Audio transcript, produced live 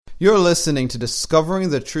You're listening to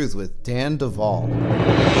Discovering the Truth with Dan Duvall.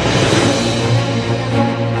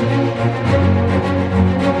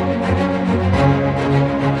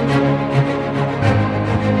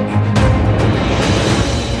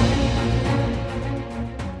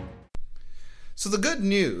 So the good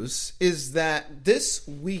news is that this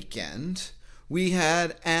weekend we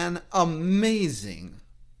had an amazing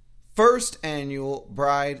first annual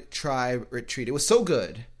Bride Tribe Retreat. It was so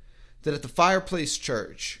good that at the Fireplace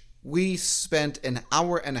Church, we spent an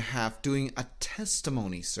hour and a half doing a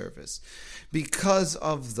testimony service because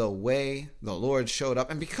of the way the Lord showed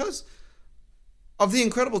up and because of the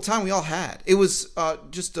incredible time we all had. It was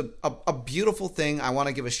just a beautiful thing. I want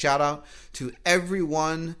to give a shout out to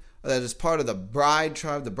everyone that is part of the Bride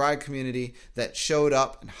Tribe, the Bride community that showed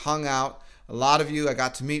up and hung out. A lot of you I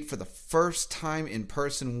got to meet for the first time in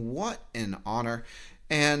person. What an honor.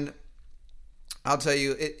 And I'll tell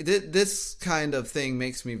you, this kind of thing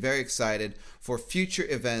makes me very excited for future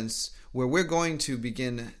events where we're going to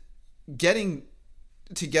begin getting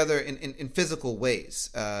together in physical ways.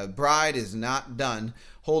 Bride is not done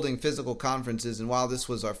holding physical conferences, and while this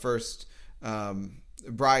was our first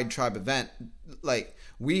Bride Tribe event, like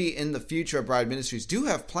we in the future of Bride Ministries do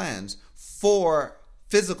have plans for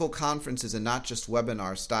physical conferences and not just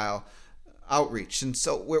webinar style outreach. And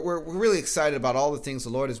so we're really excited about all the things the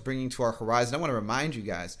Lord is bringing to our horizon. I want to remind you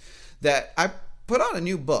guys that I put out a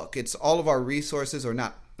new book. It's all of our resources, or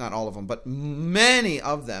not all of them, but many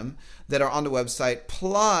of them that are on the website,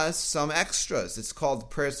 plus some extras. It's called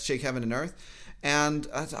Prayers to Shake Heaven and Earth. And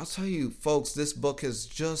I'll tell you, folks, this book is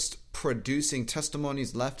just producing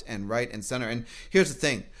testimonies left and right and center. And here's the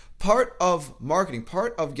thing. Part of marketing,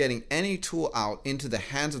 part of getting any tool out into the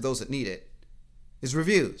hands of those that need it is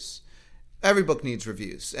reviews. Every book needs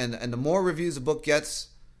reviews, and the more reviews a book gets,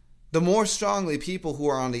 the more strongly people who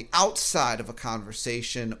are on the outside of a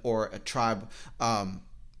conversation or a tribe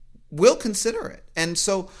will consider it. And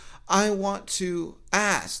so I want to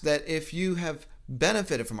ask that if you have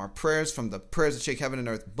benefited from our prayers, from the Prayers that Shake Heaven and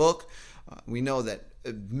Earth book, we know that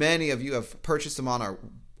many of you have purchased them on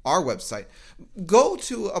our website. Go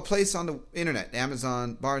to a place on the internet,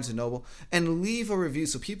 Amazon, Barnes & Noble, and leave a review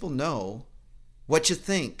so people know what you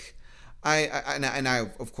think. I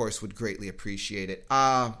of course would greatly appreciate it.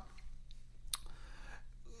 As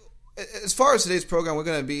far as today's program, we're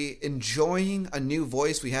going to be enjoying a new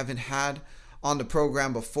voice we haven't had on the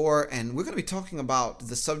program before, and we're going to be talking about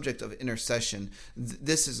the subject of intercession.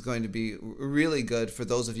 This is going to be really good for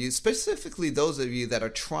those of you, specifically those of you that are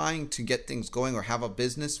trying to get things going or have a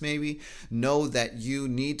business maybe, know that you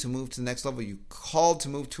need to move to the next level. You called to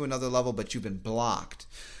move to another level, but you've been blocked.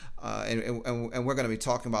 And we're going to be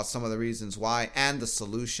talking about some of the reasons why and the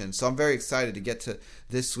solution. So I'm very excited to get to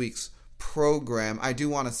this week's program. I do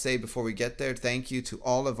want to say before we get there, thank you to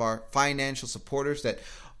all of our financial supporters that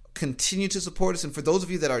continue to support us. And for those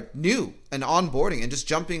of you that are new and onboarding and just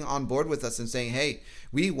jumping on board with us and saying, hey,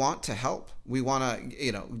 we want to help. We want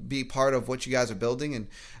to, be part of what you guys are building. And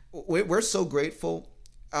we're so grateful.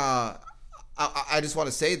 I just want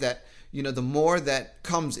to say that, the more that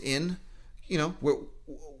comes in,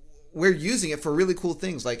 we're using it for really cool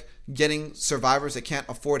things like getting survivors that can't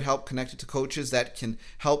afford help connected to coaches that can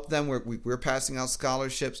help them. We're passing out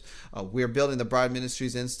scholarships. We're building the Bride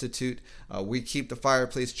Ministries Institute. We keep the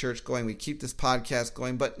Fireplace Church going. We keep this podcast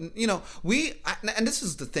going. But, and this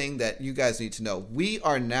is the thing that you guys need to know. We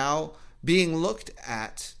are now being looked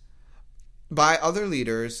at by other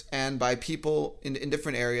leaders and by people in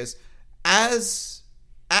different areas as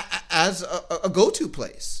a go-to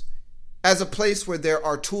place. As a place where there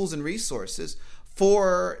are tools and resources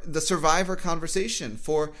for the survivor conversation,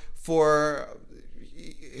 for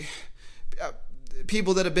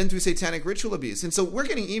people that have been through satanic ritual abuse. And so we're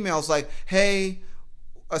getting emails like, hey,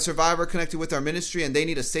 a survivor connected with our ministry and they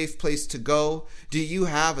need a safe place to go. Do you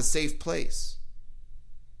have a safe place?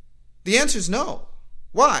 The answer is no.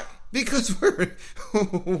 Why? Because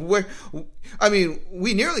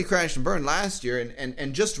we nearly crashed and burned last year,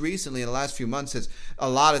 and just recently in the last few months has a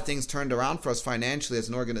lot of things turned around for us financially as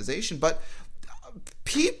an organization. But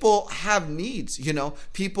people have needs,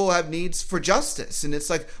 people have needs for justice, and it's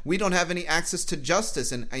like we don't have any access to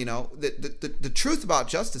justice. And the truth about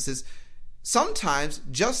justice is sometimes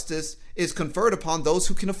justice is conferred upon those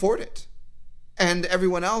who can afford it, and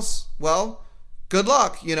everyone else, well, good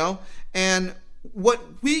luck, and what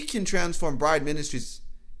we can transform Bride Ministries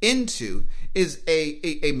into is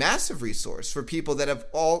a massive resource for people that have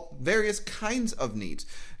all various kinds of needs.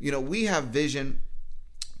 We have vision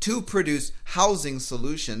to produce housing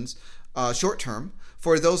solutions short term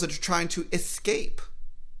for those that are trying to escape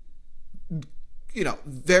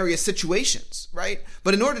various situations, right?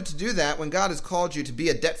 But in order to do that, when God has called you to be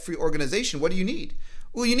a debt-free organization, what do you need?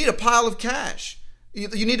 Well, you need a pile of cash.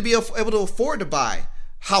 You need to be able to afford to buy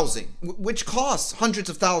housing, which costs hundreds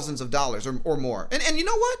of thousands of dollars or more. And you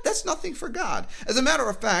know what? That's nothing for God. As a matter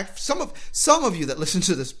of fact, some of you that listen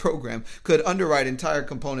to this program could underwrite entire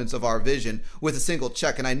components of our vision with a single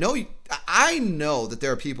check. And I know that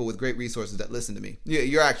there are people with great resources that listen to me.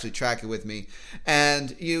 You're actually tracking with me,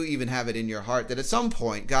 and you even have it in your heart that at some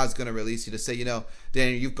point God's going to release you to say, Daniel,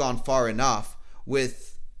 you've gone far enough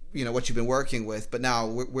with what you've been working with, but now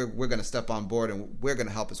we're going to step on board and we're going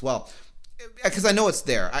to help as well. Because I know it's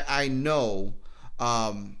there. I know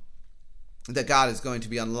that God is going to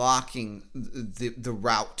be unlocking the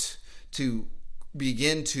route to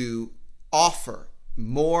begin to offer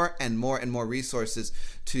more and more and more resources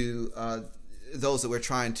to those that we're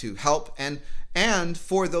trying to help, and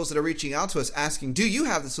for those that are reaching out to us asking, do you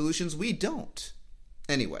have the solutions? We don't.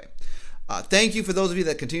 Anyway, thank you for those of you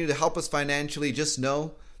that continue to help us financially. Just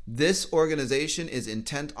know this organization is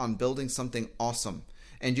intent on building something awesome,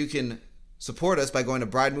 and you can support us by going to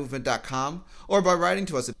bridemovement.com or by writing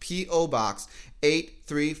to us at P.O. Box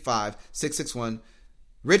 835661,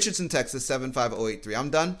 Richardson, Texas 75083. I'm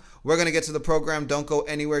done. We're going to get to the program. Don't go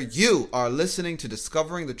anywhere. You are listening to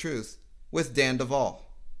Discovering the Truth with Dan Duvall.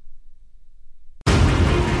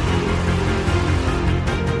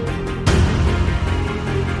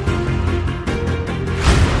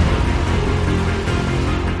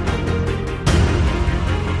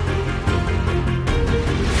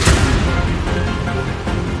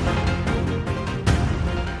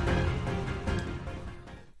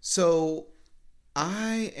 So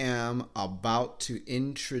I am about to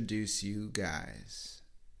introduce you guys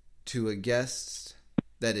to a guest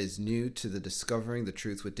that is new to the Discovering the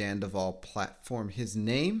Truth with Dan Duvall platform. His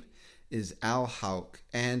name is Hauck,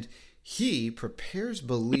 and he prepares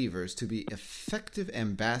believers to be effective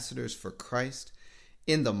ambassadors for Christ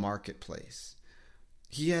in the marketplace.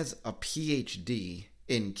 He has a PhD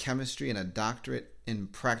in chemistry and a doctorate in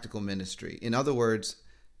practical ministry. In other words,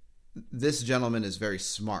 this gentleman is very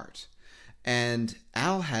smart. And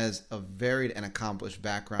Al has a varied and accomplished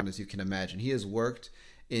background, as you can imagine. He has worked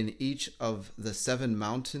in each of the 7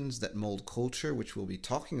 mountains that mold culture, which we'll be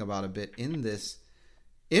talking about a bit in this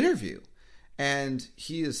interview. And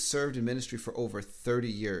he has served in ministry for over 30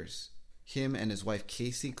 years. Him and his wife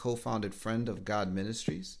Casey co-founded Friend of God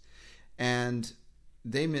Ministries, and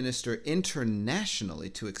they minister internationally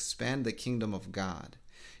to expand the kingdom of God.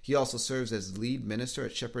 He also serves as lead minister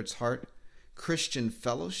at Shepherd's Heart Christian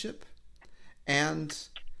Fellowship and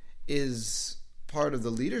is part of the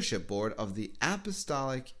leadership board of the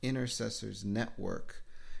Apostolic Intercessors Network.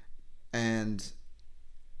 And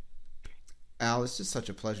Al, it's just such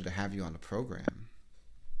a pleasure to have you on the program.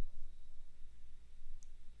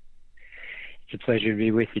 It's a pleasure to be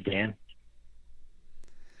with you, Dan.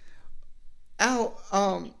 Al,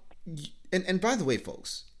 and by the way,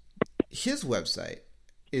 folks, his website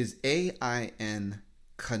is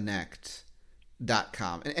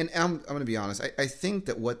ainconnect.com. And I'm going to be honest, I think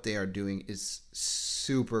that what they are doing is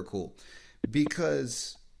super cool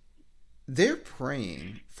because they're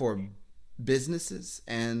praying for businesses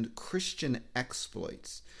and Christian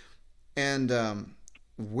exploits. And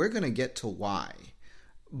we're going to get to why.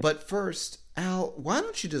 But first, Al, why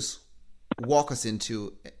don't you just walk us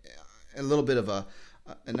into a little bit of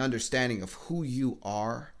an understanding of who you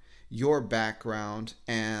are, your background,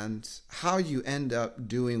 and how you end up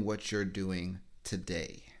doing what you're doing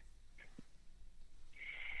today.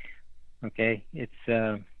 Okay, it's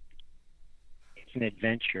an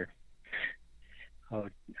adventure. I'll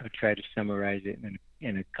try to summarize it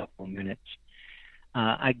in a couple of minutes.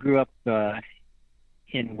 I grew up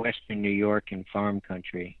in western New York in farm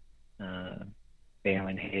country,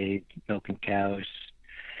 baling hay, milking cows,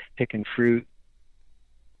 picking fruit,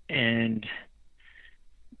 and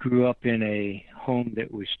grew up in a home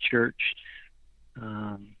that was churched.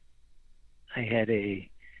 I had a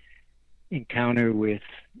encounter with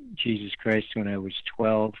Jesus Christ when I was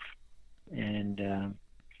 12 and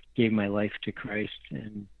gave my life to Christ.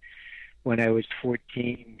 And when I was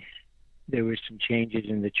 14, there were some changes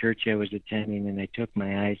in the church I was attending, and I took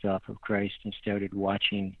my eyes off of Christ and started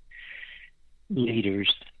watching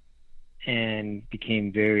leaders and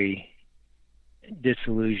became very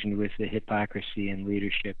disillusioned with the hypocrisy in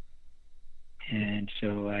leadership. And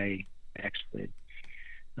so I backslid.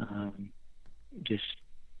 Just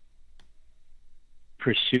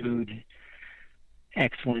pursued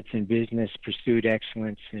excellence in business, pursued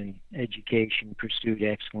excellence in education, pursued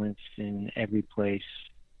excellence in every place.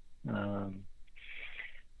 I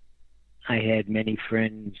had many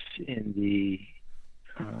friends in the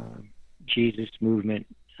Jesus movement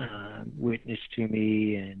witnessed to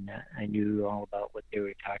me, and I knew all about what they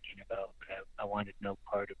were talking about, but I wanted no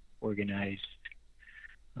part of organized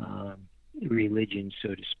religion,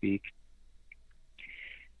 so to speak,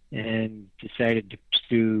 and decided to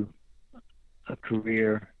pursue a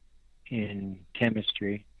career in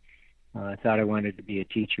chemistry. I thought I wanted to be a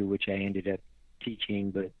teacher, which I ended up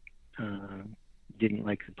teaching, but didn't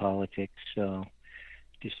like the politics, so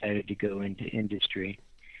decided to go into industry.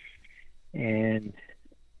 And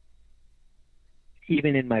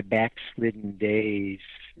even in my backslidden days,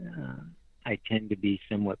 I tend to be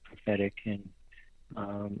somewhat prophetic, and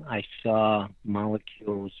I saw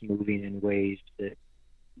molecules moving in ways that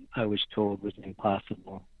I was told was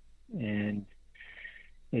impossible. And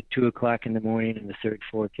at 2 o'clock in the morning in the third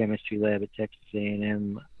floor chemistry lab at Texas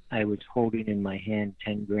A&M, I was holding in my hand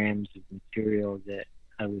 10 grams of material that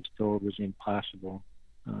I was told was impossible.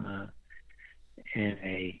 And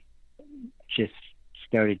I just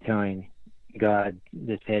started telling God,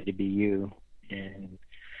 this had to be you. And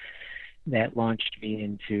that launched me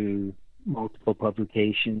into multiple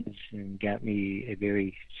publications and got me a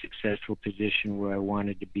very successful position where I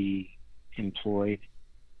wanted to be employed.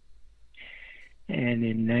 And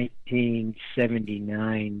in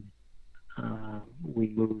 1979, we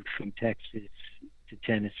moved from Texas to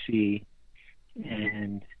Tennessee,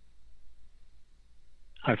 and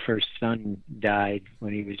our first son died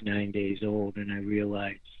when he was 9 days old, and I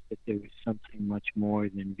realized that there was something much more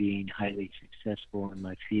than being highly successful in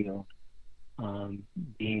my field.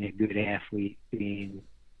 Being a good athlete, being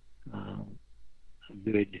a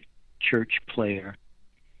good church player,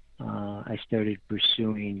 I started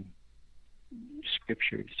pursuing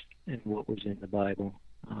scriptures and what was in the Bible.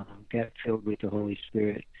 Got filled with the Holy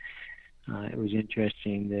Spirit. It was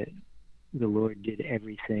interesting that the Lord did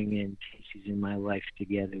everything in pieces in my life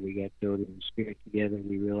together. We got filled in the Spirit together.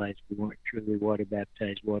 We realized we weren't truly water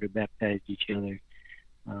baptized each other.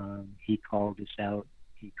 He called us out.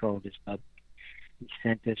 He called us up. He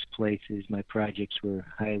sent us places. My projects were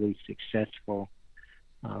highly successful.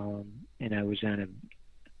 And I was on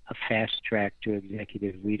a fast track to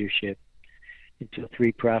executive leadership until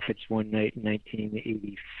three prophets one night in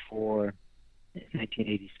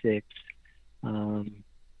 1986,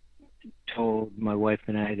 told my wife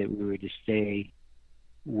and I that we were to stay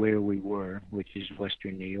where we were, which is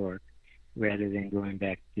Western New York, rather than going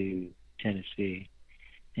back to Tennessee.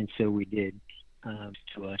 And so we did.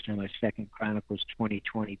 To us, I'm a 2 Chronicles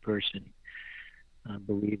 20:20 person.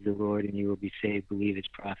 Believe the Lord and you will be saved. Believe his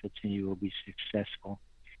prophets and you will be successful.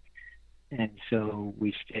 And so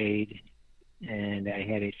we stayed, and I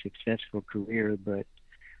had a successful career, but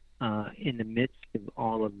in the midst of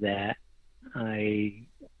all of that, I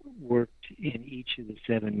worked in each of the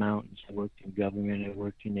 7 mountains. I worked in government, I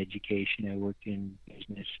worked in education, I worked in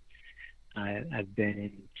business. I've been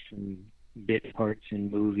in some bit parts in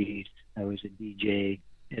movies. I was a DJ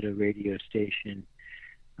at a radio station.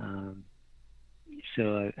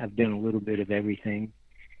 So I've done a little bit of everything.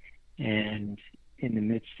 And in the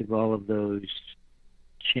midst of all of those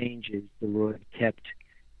changes, the Lord kept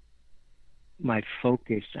my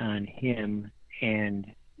focus on him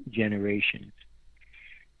and generations.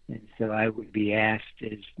 And so I would be asked,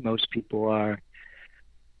 as most people are,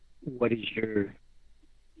 what is your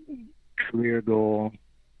career goal?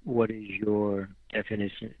 What is your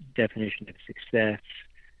definition of success?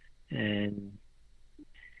 And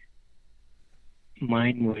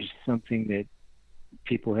mine was something that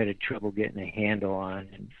people had trouble getting a handle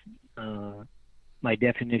on. And my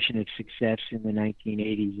definition of success in the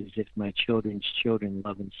 1980s is if my children's children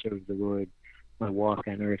love and serve the Lord, my walk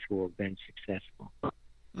on earth will have been successful.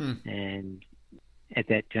 And at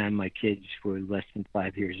that time, my kids were less than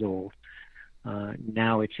 5 years old.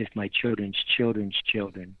 Now it's if my children's children's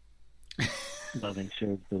children love and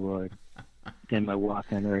serve the Lord, then my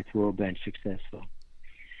walk on earth will have been successful.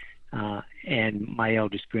 And my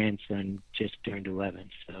eldest grandson just turned 11,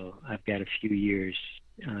 so I've got a few years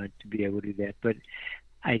to be able to do that. But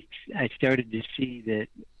I started to see that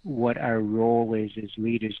what our role is as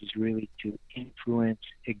leaders is really to influence,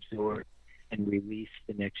 exhort, and release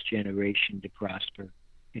the next generation to prosper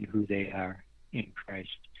in who they are in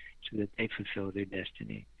Christ, so that they fulfill their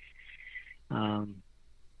destiny.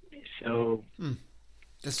 That's so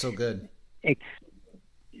good.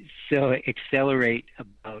 So accelerate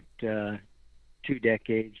about 2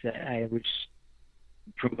 decades. I was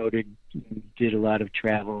promoted, did a lot of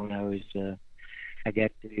travel, and I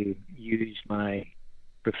got to use my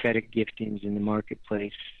prophetic giftings in the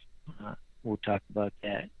marketplace. We'll talk about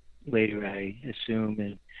that later, I assume.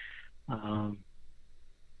 And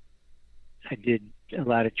I did a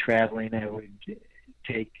lot of traveling. I would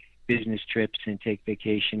take business trips and take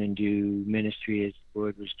vacation and do ministry as the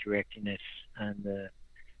Lord was directing us on the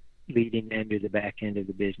leading end or the back end of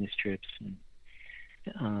the business trips.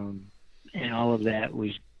 And all of that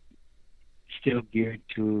was still geared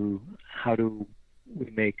to how do we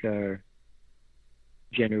make our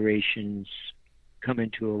generations come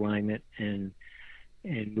into alignment and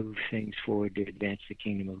move things forward to advance the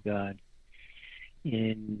kingdom of God.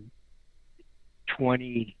 In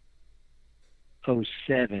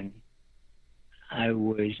 2007, I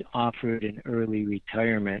was offered an early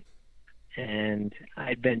retirement, and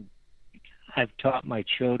I've taught my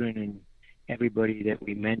children and everybody that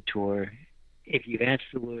we mentor, if you ask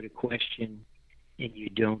the Lord a question and you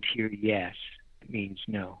don't hear yes, it means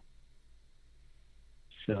no.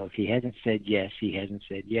 So if he hasn't said yes, he hasn't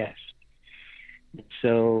said yes. And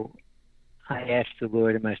so I asked the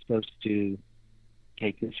Lord, am I supposed to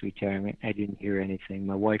take this retirement? I didn't hear anything.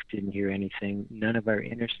 My wife didn't hear anything. None of our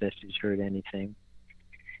intercessors heard anything.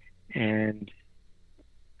 And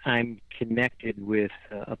I'm connected with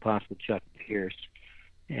Apostle Chuck Pierce,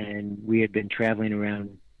 and we had been traveling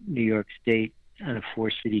around New York State on a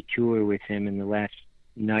 4-city tour with him, and the last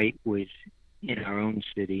night was in our own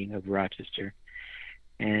city of Rochester.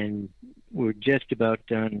 And we're just about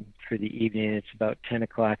done for the evening. It's about 10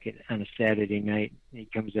 o'clock on a Saturday night. He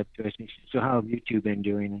comes up to us and he says, so how have you two been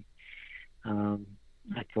doing? I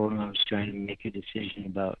told him I was trying to make a decision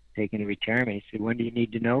about taking a retirement. He said, when do you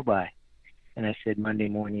need to know by? And I said, Monday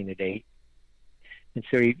morning at 8. And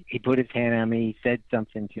so he put his hand on me. He said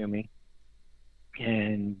something to me.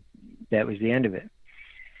 And that was the end of it.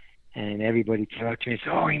 And everybody talked to me and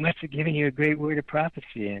said, oh, he must have given you a great word of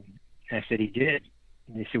prophecy. And I said, he did.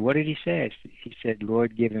 And they said, what did he say? He said,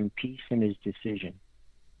 Lord, give him peace in his decision.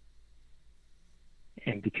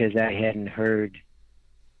 And because I hadn't heard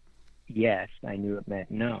yes, I knew it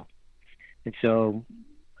meant no. And so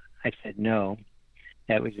I said no.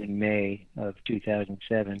 That was in May of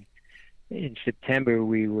 2007. In September,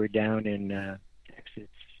 we were down in Texas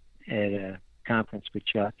at a conference with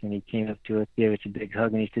Chuck, and he came up to us, gave us a big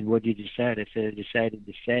hug, and he said, what did you decide? I said, I decided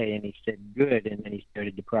to say. And he said, good. And then he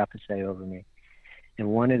started to prophesy over me. And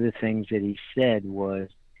one of the things that he said was,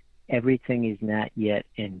 everything is not yet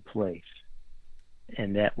in place.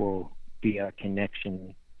 And that will be our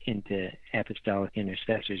connection into Apostolic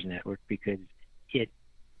Intercessors Network, because it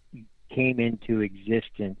came into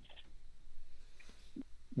existence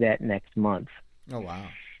that next month. Oh, wow.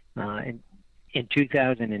 In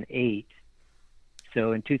 2008,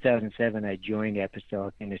 so in 2007, I joined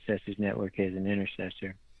Apostolic Intercessors Network as an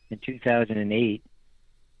intercessor. In 2008,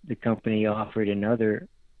 the company offered another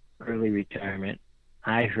early retirement.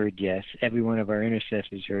 I heard yes. Every one of our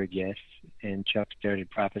intercessors heard yes. And Chuck started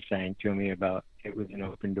prophesying to me about it was an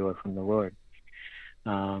open door from the Lord.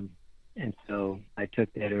 And so I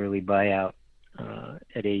took that early buyout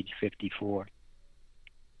at age 54.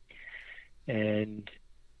 And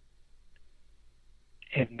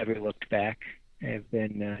have never looked back. I've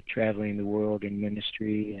been traveling the world in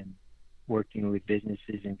ministry and working with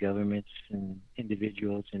businesses and governments and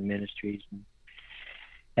individuals and ministries and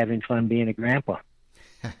having fun being a grandpa.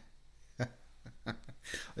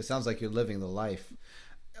 It sounds like you're living the life.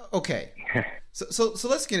 Okay. So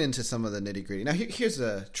let's get into some of the nitty gritty. Now, here's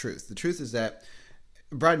the truth. The truth is that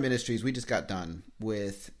Bride Ministries, we just got done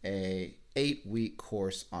with a 8-week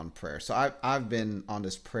course on prayer. So I've been on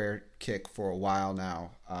this prayer kick for a while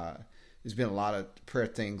now. There's been a lot of prayer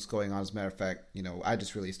things going on. As a matter of fact, I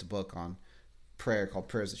just released a book on prayer called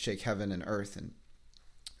Prayers That Shake Heaven and Earth. And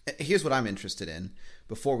here's what I'm interested in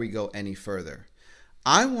before we go any further.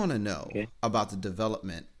 I want to know about the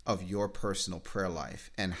development of your personal prayer life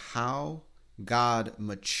and how God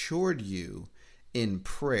matured you in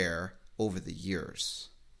prayer over the years.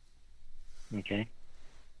 Okay.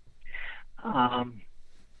 I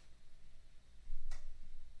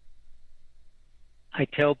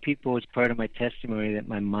tell people as part of my testimony that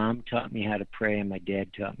my mom taught me how to pray and my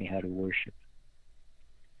dad taught me how to worship.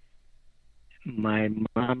 My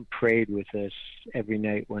mom prayed with us every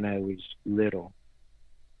night when I was little,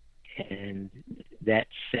 and that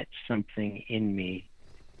set something in me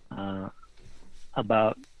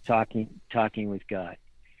about talking with God.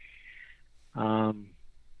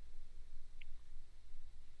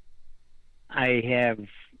 I have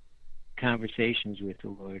conversations with the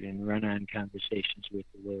Lord and run-on conversations with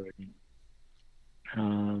the Lord.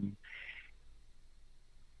 And,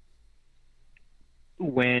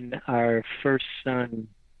 when our first son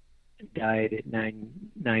died at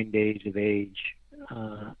nine days of age,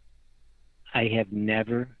 I have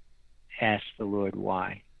never asked the Lord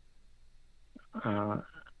why.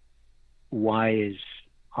 Why is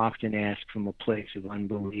often ask from a place of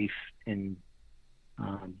unbelief and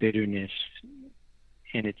bitterness,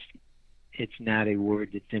 and it's not a word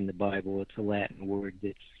that's in the Bible. It's a Latin word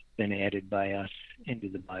that's been added by us into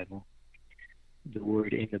the Bible. The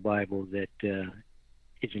word in the Bible that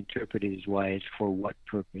is interpreted as why is for what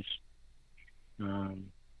purpose.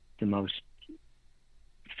 The most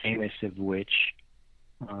famous of which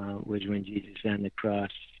was when Jesus on the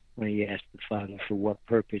cross, when he asked the Father, for what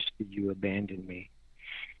purpose did you abandon me?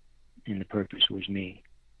 And the purpose was me.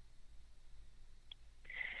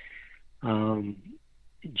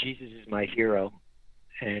 Jesus is my hero,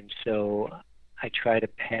 and so I try to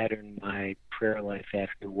pattern my prayer life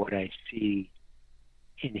after what I see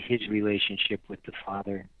in his relationship with the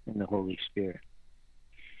Father and the Holy Spirit.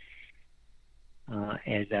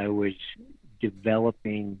 As I was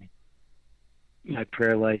developing my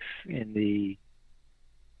prayer life in the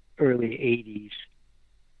early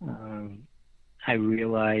 80s, I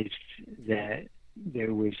realized that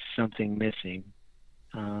there was something missing,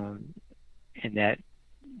 and that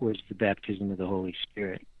was the baptism of the Holy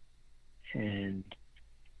Spirit. And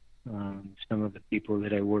some of the people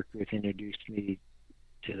that I worked with introduced me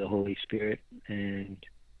to the Holy Spirit, and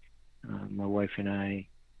my wife and I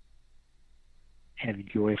have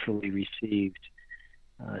joyfully received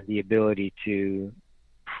the ability to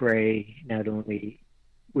pray not only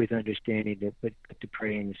with understanding, but to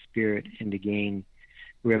pray in the Spirit and to gain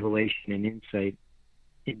revelation and insight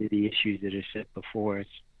into the issues that are set before us,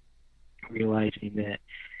 realizing that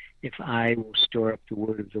if I will store up the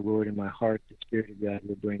word of the Lord in my heart, the Spirit of God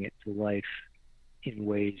will bring it to life in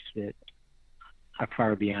ways that are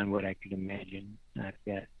far beyond what I could imagine. I've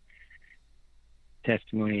got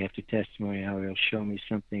testimony after testimony how he'll show me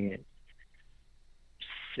something at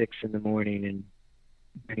 6 in the morning and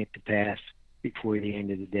bring it to pass before the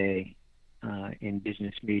end of the day, in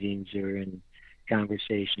business meetings or in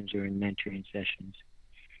conversations or in mentoring sessions.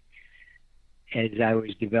 As I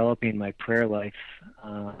was developing my prayer life,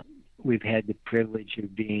 we've had the privilege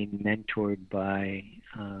of being mentored by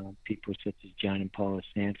people such as John and Paula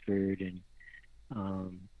Sanford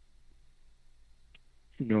and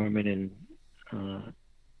Norman and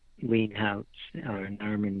Lean Hauck, or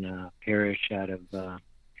Norman Parrish out of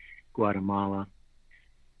Guatemala.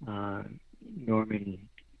 Norman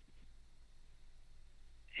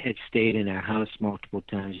had stayed in our house multiple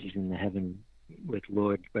times. He's in the heaven with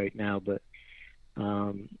Lord right now. But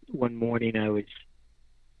one morning I was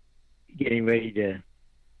getting ready to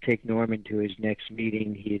take Norman to his next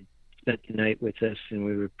meeting. He had spent the night with us, and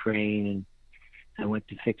we were praying, and I went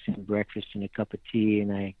to fix him breakfast and a cup of tea,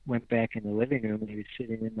 and I went back in the living room, and he was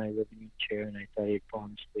sitting in my living room chair, and I thought he had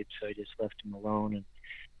fallen asleep, so I just left him alone. And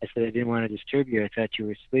I said, I didn't want to disturb you. I thought you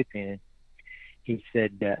were sleeping. And he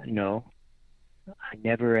said, no, I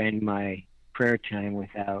never end my prayer time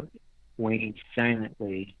without waiting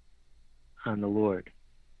silently on the Lord.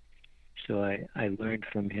 So I learned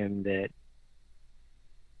from him that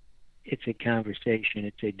it's a conversation,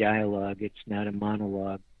 it's a dialogue, it's not a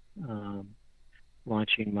monologue.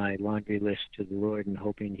 Launching my laundry list to the Lord and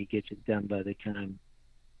hoping he gets it done by the time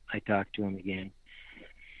I talk to him again.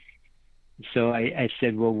 So I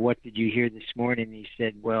said, well, what did you hear this morning? He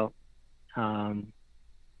said, well,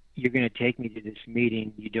 you're going to take me to this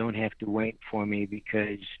meeting. You don't have to wait for me,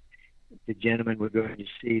 because the gentleman we're going to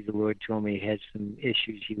see, the Lord told me, has some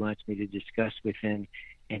issues he wants me to discuss with him,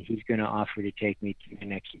 and he's going to offer to take me to the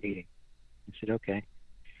next meeting. I said, okay.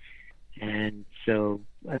 And so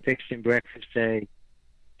I fixed him breakfast. I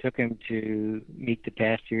took him to meet the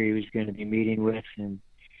pastor he was going to be meeting with, and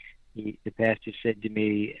the pastor said to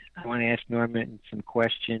me, I want to ask Norman some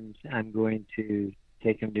questions. I'm going to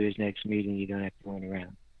take him to his next meeting. You don't have to wait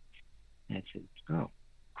around. And I said, oh,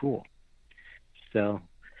 cool. So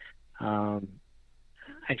I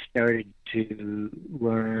started to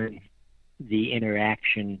learn the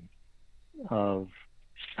interaction of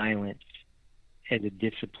silence as a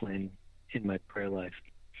discipline in my prayer life.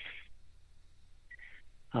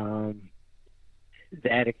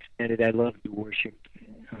 That extended, I love to worship.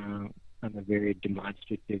 I'm a very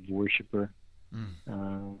demonstrative worshiper.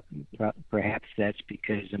 Perhaps that's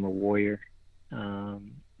because I'm a warrior.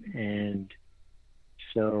 And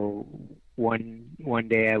so one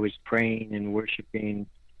day I was praying and worshiping,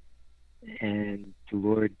 and the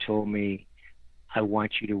Lord told me, I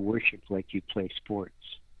want you to worship like you play sports.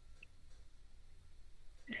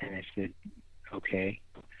 And I said, okay.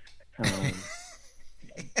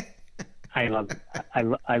 I love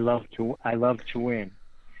to win.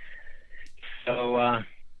 So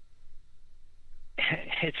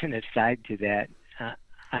it's an aside to that.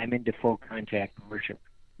 I'm into full contact worship.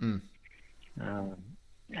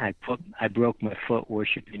 I broke my foot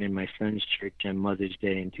worshiping in my son's church on Mother's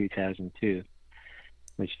Day in 2002,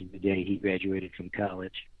 which is the day he graduated from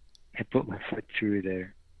college. I put my foot through the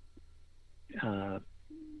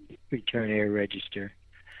return air register.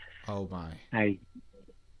 Oh my! I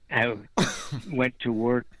went to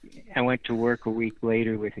work. I went to work a week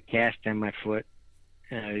later with a cast on my foot.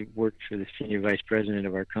 I worked for the senior vice president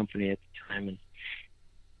of our company at the time,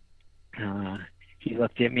 and he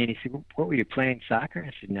looked at me and he said, "What were you playing, soccer?"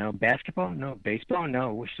 I said, "No." "Basketball?" "No." "Baseball?"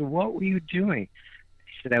 "No." So what were you doing?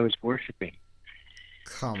 He said, "I was worshiping."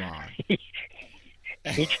 Come on.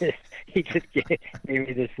 he just gave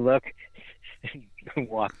me this look and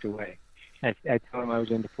walked away. I told him I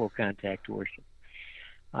was into full contact worship.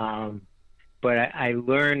 But I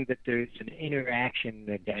learned that there's an interaction,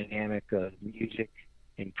 the dynamic of music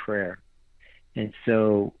and prayer. And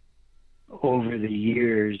so over the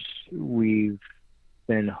years, we've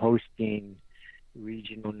been hosting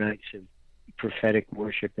regional nights of prophetic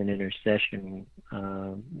worship and intercession,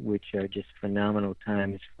 which are just phenomenal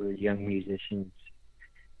times for young musicians.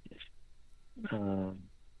 Just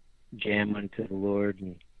jam unto the Lord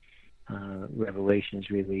and revelations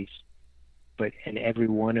released. But in every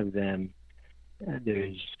one of them,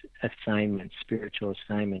 there's assignments, spiritual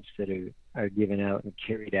assignments that are given out and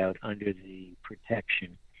carried out under the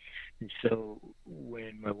protection. And so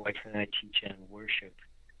when my wife and I teach on worship,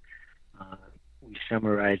 we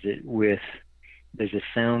summarize it with, there's a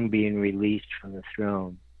sound being released from the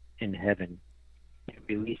throne in heaven. It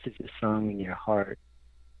releases a song in your heart.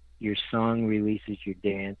 Your song releases your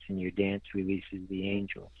dance, and your dance releases the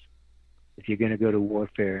angels. If you're going to go to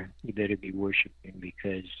warfare, you better be worshiping,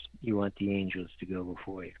 because you want the angels to go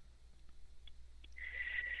before you.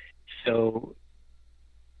 So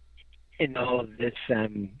in all of this,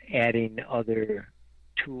 I'm adding other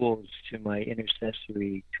tools to my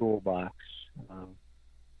intercessory toolbox,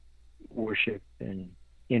 worship and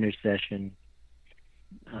intercession,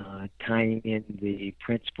 tying in the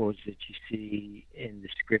principles that you see in the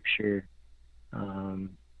scripture.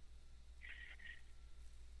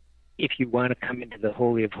 If you want to come into the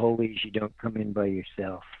Holy of Holies, you don't come in by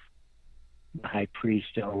yourself. The high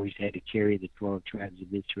priest always had to carry the 12 tribes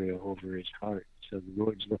of Israel over his heart. So the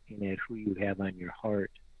Lord's looking at who you have on your heart.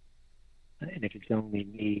 And if it's only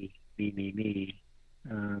me,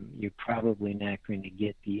 you're probably not going to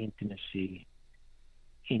get the intimacy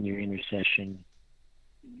in your intercession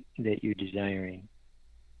that you're desiring.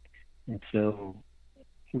 And so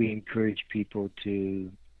we encourage people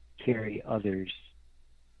to carry others,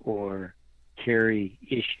 or carry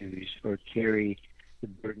issues, or carry the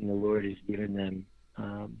burden the Lord has given them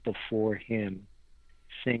before Him,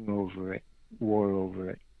 sing over it, war over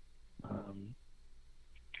it.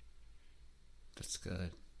 That's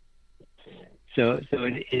good. So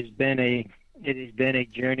it has been a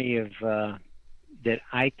journey of that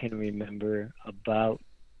I can remember about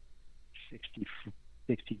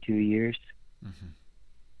 62 years. Mm-hmm.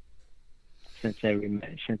 Since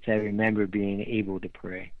I remember being able to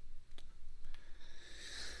pray.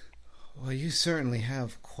 Well, you certainly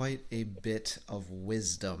have quite a bit of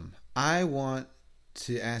wisdom. I want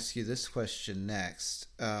to ask you this question next,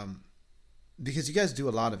 because you guys do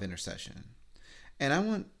a lot of intercession, and I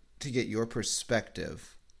want to get your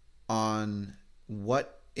perspective on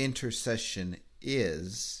what intercession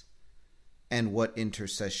is and what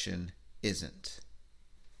intercession isn't.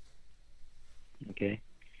 Okay.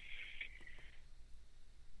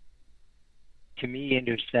 To me,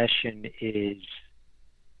 intercession is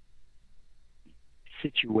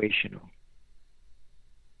situational.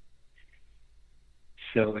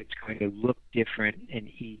 So it's going to look different in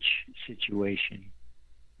each situation.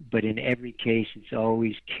 But in every case, it's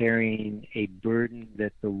always carrying a burden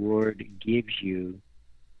that the Lord gives you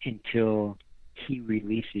until He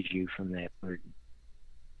releases you from that burden.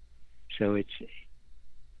 So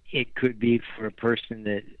it could be for a person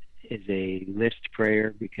that is a list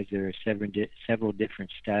prayer, because there are several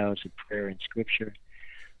different styles of prayer in Scripture,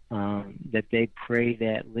 that they pray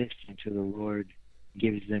that list until the Lord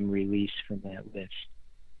gives them release from that list.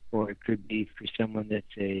 Or it could be for someone that's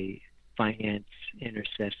a finance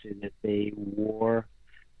intercessor, that they war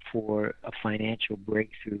for a financial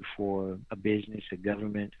breakthrough for a business, a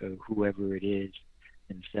government, or whoever it is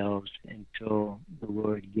themselves, until the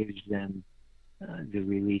Lord gives them the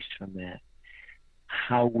release from that.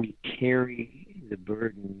 How we carry the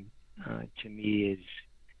burden, to me, is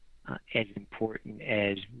as important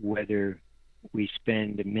as whether we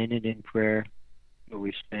spend a minute in prayer or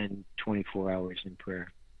we spend 24 hours in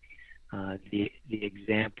prayer. The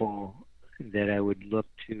example that I would look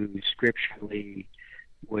to scripturally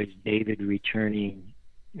was David returning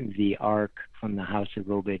the ark from the house of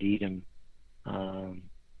Obed-Edom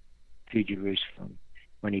to Jerusalem.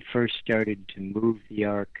 When he first started to move the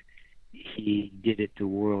ark, he did it the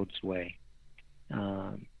world's way.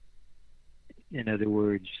 In other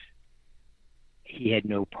words, he had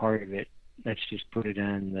no part of it. Let's just put it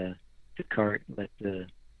on the cart, let the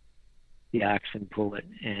oxen pull it,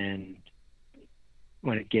 and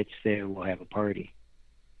when it gets there, we'll have a party.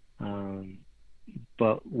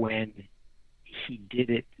 But when he did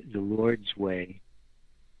it the Lord's way,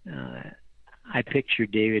 I picture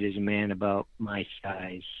David as a man about my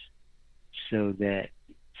size, so that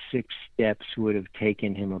 6 steps would have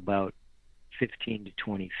taken him about 15 to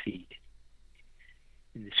 20 feet.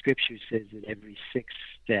 And the scripture says that every 6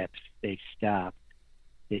 steps they stopped,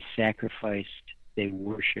 they sacrificed, they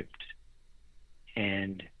worshiped,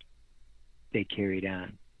 and they carried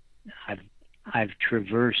on. I've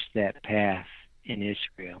traversed that path in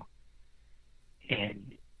Israel,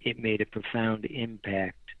 and it made a profound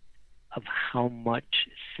impact of how much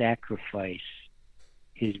sacrifice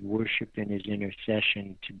his worship and his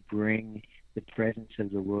intercession to bring the presence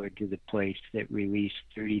of the Lord to the place that released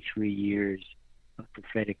 33 years of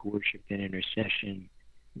prophetic worship and intercession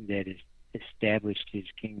that has established his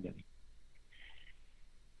kingdom.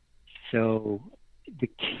 So the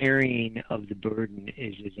carrying of the burden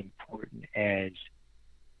is as important as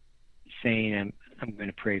saying, I'm going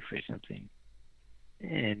to pray for something.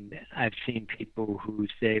 And I've seen people who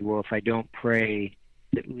say, well, if I don't pray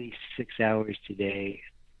at least 6 hours today,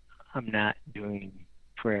 I'm not doing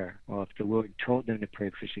prayer. Well, if the Lord told them to pray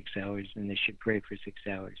for 6 hours, then they should pray for 6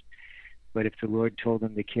 hours. But if the Lord told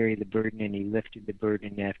them to carry the burden and he lifted the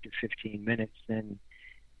burden after 15 minutes, then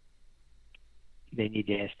they need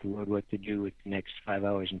to ask the Lord what to do with the next 5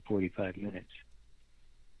 hours and 45 minutes.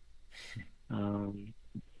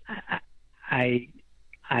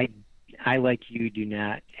 I, like you, do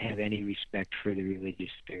not have any respect for the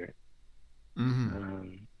religious spirit.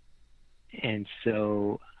 Mm-hmm. And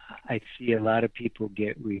so I see a lot of people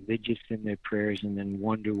get religious in their prayers and then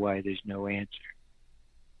wonder why there's no answer.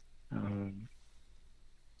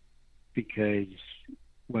 Because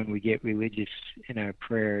when we get religious in our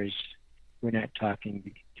prayers, we're not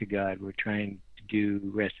talking to God. We're trying to do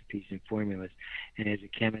recipes and formulas. And as a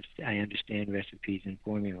chemist, I understand recipes and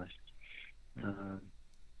formulas.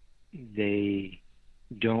 They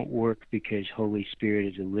don't work because Holy Spirit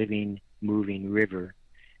is a living, moving river.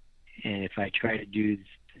 And if I try to do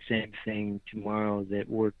the same thing tomorrow that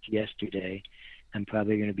worked yesterday, I'm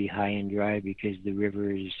probably going to be high and dry because the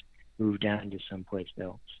river is moved on to someplace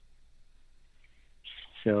else.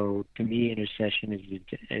 So to me, intercession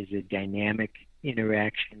is a dynamic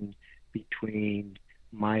interaction between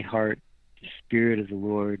my heart, the Spirit of the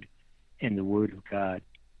Lord, and the Word of God,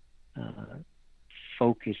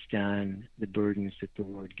 focused on the burdens that the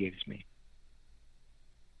Lord gives me.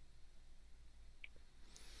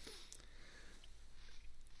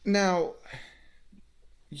 Now,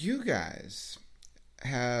 you guys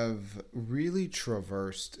have really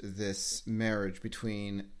traversed this marriage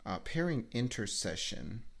between pairing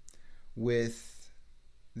intercession with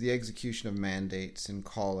the execution of mandates and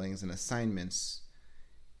callings and assignments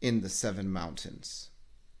in the 7 mountains.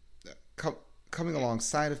 Coming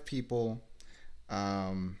alongside of people,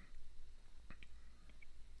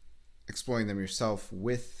 exploring them yourself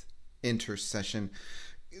with intercession.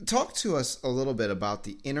 Talk to us a little bit about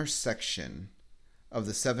the intersection of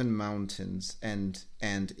the 7 mountains and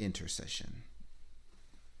intercession.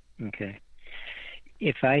 Okay.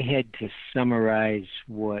 If I had to summarize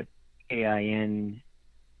what AIN's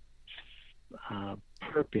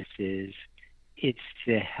purpose is, it's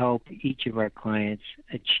to help each of our clients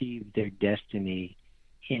achieve their destiny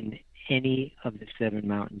in any of the 7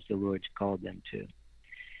 mountains the Lord's called them to.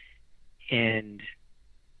 And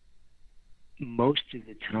most of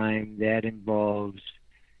the time that involves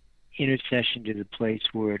intercession to the place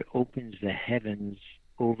where it opens the heavens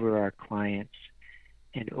over our clients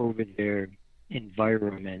and over their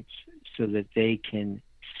environments so that they can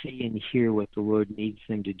see and hear what the Lord needs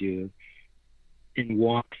them to do and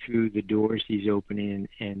walk through the doors he's opening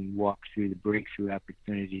and walk through the breakthrough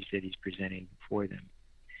opportunities that he's presenting for them.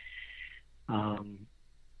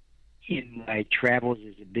 In my travels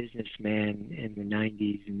as a businessman in the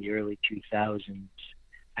 90s and the early 2000s,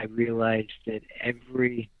 I realized that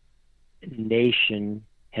every nation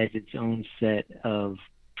has its own set of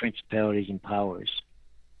principalities and powers.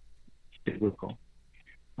 It's biblical.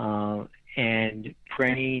 And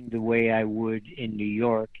praying the way I would in New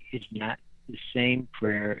York is not the same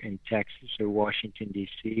prayer in Texas or Washington,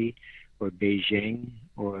 D.C., or Beijing,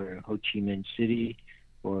 or Ho Chi Minh City,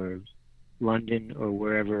 or London, or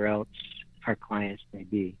wherever else our clients may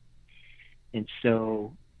be. And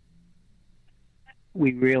so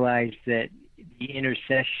we realized that the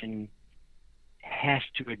intercession has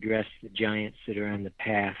to address the giants that are on the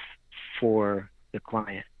path for the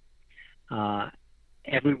client.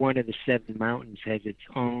 Every one of the 7 mountains has its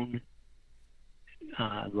own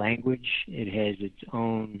language. It has its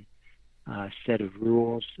own set of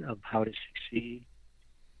rules of how to succeed.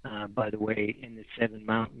 By the way, in the 7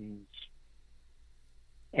 mountains,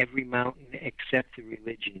 every mountain except the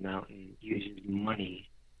religion mountain uses money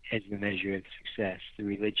as the measure of success. The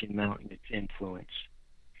religion mountain, it's influence.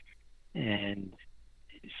 And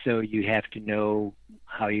so you have to know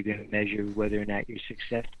how you're going to measure whether or not you're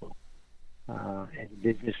successful. As a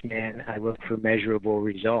businessman, I look for measurable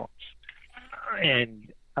results.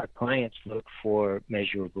 And our clients look for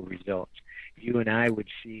measurable results. You and I would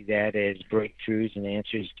see that as breakthroughs and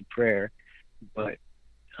answers to prayer. But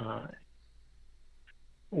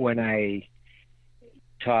when I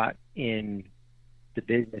taught in the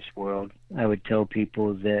business world, I would tell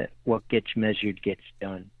people that what gets measured gets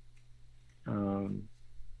done.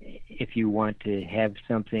 If you want to have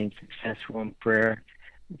something successful in prayer,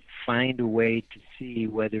 find a way to see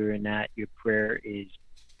whether or not your prayer is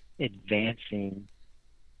advancing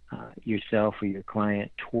yourself or your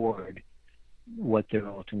client toward what their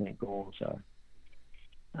ultimate goals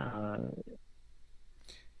are.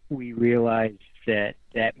 We realize that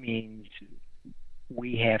means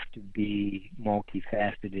we have to be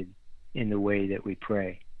multifaceted in the way that we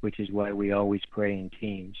pray, which is why we always pray in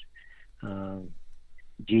teams.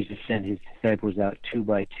 Jesus sent his disciples out 2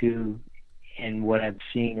 by 2, and what I've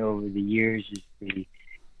seen over the years is the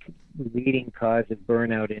leading cause of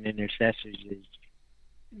burnout in intercessors is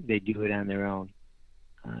they do it on their own.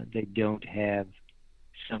 They don't have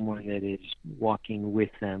someone that is walking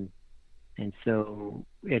with them. And so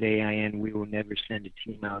at AIN, we will never send a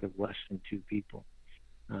team out of less than 2 people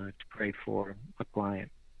to pray for a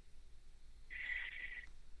client.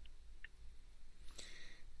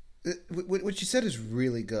 What you said is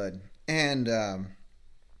really good. And,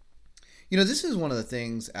 this is one of the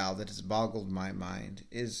things, Al, that has boggled my mind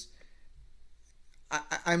is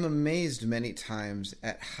I'm amazed many times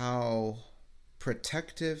at how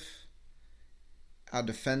protective, how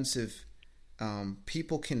defensive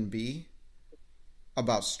people can be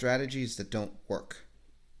about strategies that don't work.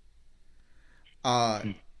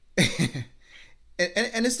 And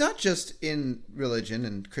it's not just in religion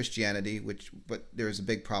and Christianity, but there is a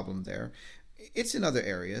big problem there. It's in other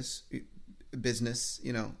areas, business,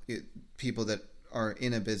 people that are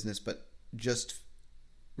in a business but just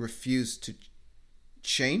refuse to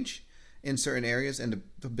change in certain areas, and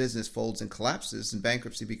the business folds and collapses in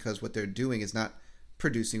bankruptcy because what they're doing is not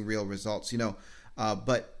producing real results.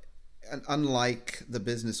 But unlike the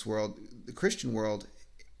business world, the Christian world,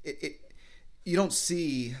 you don't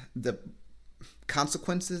see the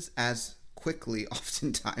consequences as quickly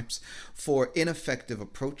oftentimes for ineffective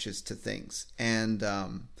approaches to things. And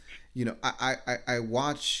I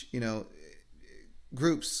watch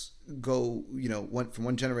groups go from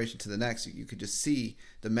one generation to the next. You could just see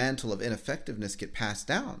the mantle of ineffectiveness get passed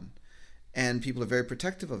down, and people are very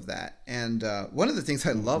protective of that. And one of the things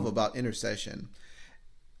I love about intercession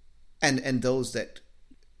and those that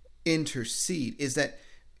intercede is that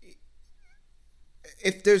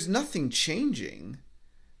if there's nothing changing,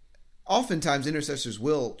 oftentimes intercessors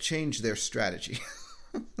will change their strategy.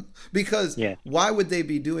 Because why would they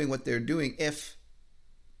be doing what they're doing if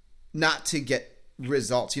not to get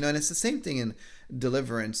results? And it's the same thing in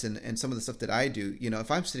deliverance and some of the stuff that I do. If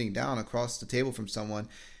I'm sitting down across the table from someone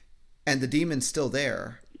and the demon's still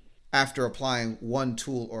there after applying one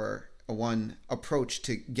tool or one approach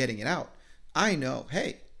to getting it out, I know,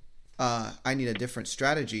 hey, I need a different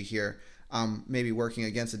strategy here. Maybe working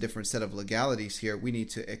against a different set of legalities here. We need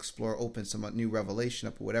to explore, open some new revelation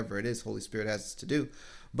up, or whatever it is Holy Spirit has us to do.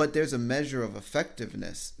 But there's a measure of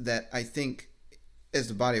effectiveness that I think, as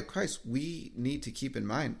the body of Christ, we need to keep in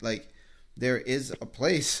mind. Like, there is a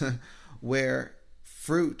place where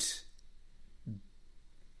fruit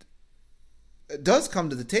does come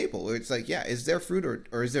to the table. Where it's like, is there fruit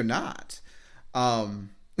or is there not?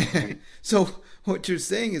 So what you're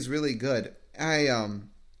saying is really good. And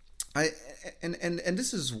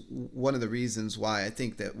this is one of the reasons why I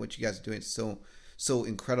think that what you guys are doing is so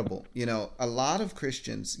incredible. A lot of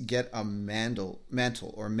Christians get a mantle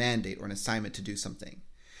or mandate or an assignment to do something.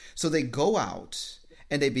 So they go out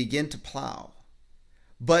and they begin to plow,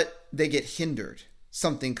 but they get hindered.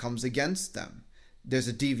 Something comes against them. There's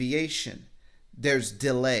a deviation. There's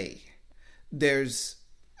delay. There's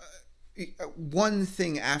one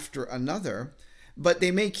thing after another, but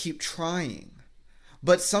they may keep trying.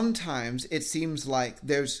 But sometimes it seems like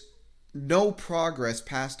there's no progress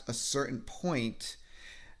past a certain point,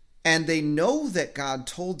 and they know that God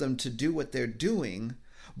told them to do what they're doing,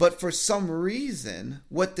 but for some reason,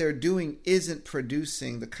 what they're doing isn't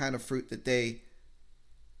producing the kind of fruit that they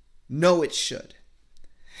know it should.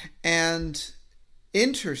 And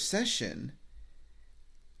intercession,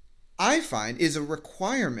 I find, is a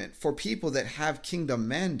requirement for people that have kingdom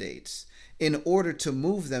mandates in order to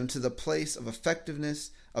move them to the place of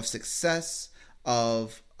effectiveness, of success,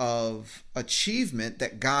 of achievement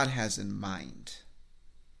that God has in mind.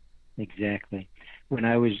 Exactly. When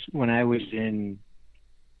I was in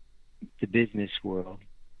the business world,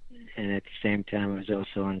 and at the same time I was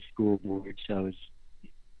also on a school board, so I was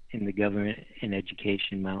in the government and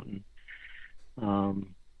education mountain.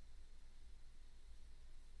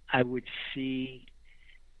 I would see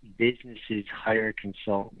businesses hire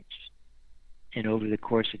consultants, and over the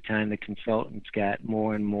course of time, the consultants got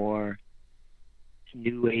more and more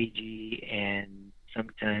new agey and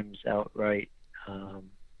sometimes outright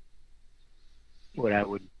what I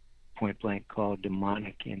would point blank call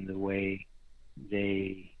demonic in the way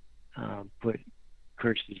they put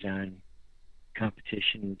curses on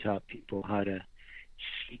competition and taught people how to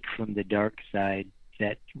seek from the dark side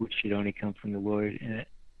that which should only come from the Lord.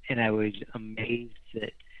 And I was amazed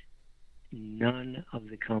that none of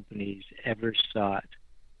the companies ever sought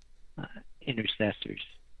intercessors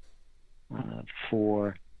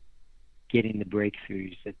for getting the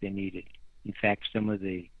breakthroughs that they needed. In fact, some of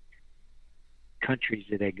the countries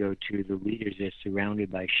that I go to, the leaders are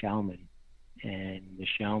surrounded by shaman, and the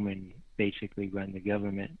shaman basically run the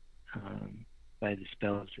government by the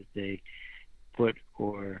spells that they put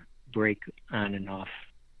or break on and off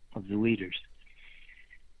of the leaders.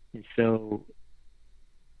 And so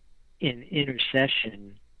in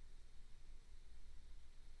intercession,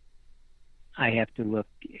 I have to look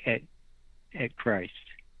at Christ.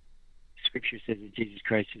 Scripture says that Jesus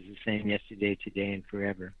Christ is the same yesterday, today, and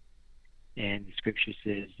forever. And the Scripture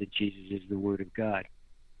says that Jesus is the Word of God.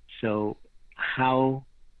 So how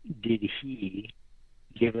did he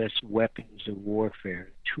give us weapons of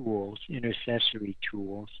warfare, tools, intercessory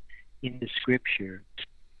tools in the Scripture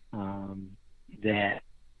that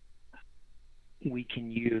we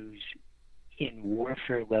can use in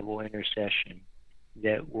warfare level intercession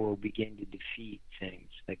that will begin to defeat things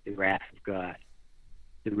like the wrath of God,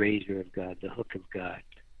 the razor of God, the hook of God.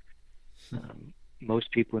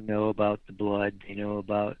 Most people know about the blood, they know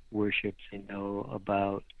about worship, they know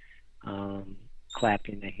about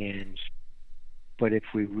clapping the hands. But if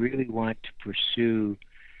we really want to pursue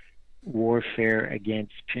warfare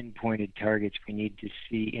against pinpointed targets, we need to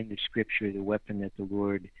see in the Scripture the weapon that the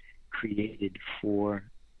Lord created for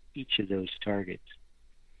each of those targets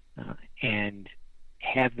and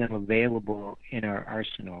have them available in our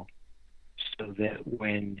arsenal so that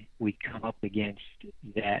when we come up against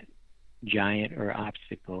that giant or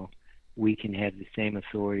obstacle, we can have the same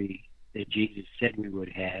authority that Jesus said we would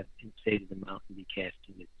have and say to the mountain, be cast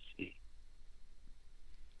into the sea.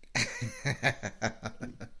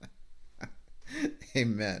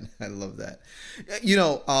 Amen. I love that. You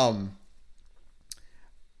know,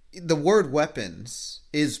 the word weapons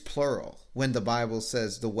is plural when the Bible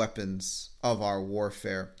says the weapons of our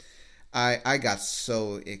warfare. I got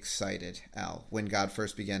so excited, Al, when God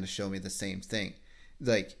first began to show me the same thing.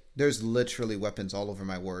 Like, there's literally weapons all over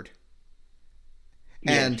my word.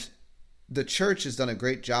 Yes. And the church has done a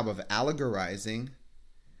great job of allegorizing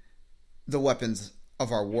the weapons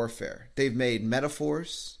of our warfare. They've made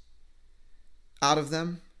metaphors out of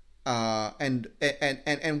them. And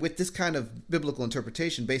with this kind of biblical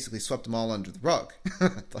interpretation, basically swept them all under the rug.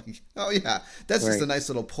 Like, oh yeah, that's right. Just a nice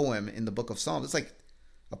little poem in the book of Psalms. It's like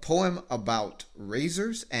a poem about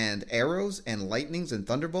razors and arrows and lightnings and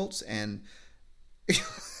thunderbolts and.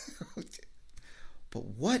 But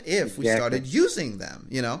what if we started using them?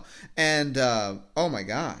 You know, and oh my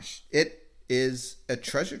gosh, it is a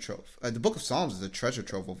treasure trove. The book of Psalms is a treasure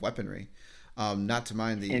trove of weaponry. Not to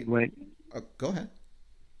mind the. Go ahead.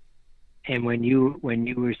 And when you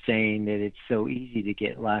were saying that it's so easy to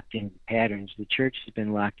get locked into patterns, the church has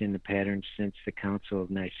been locked into patterns since the Council of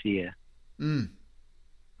Nicaea,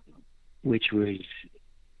 which was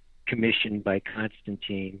commissioned by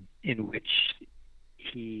Constantine, in which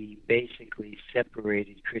he basically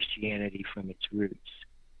separated Christianity from its roots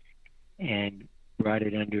and brought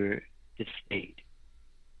it under the state.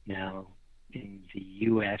 Now, in the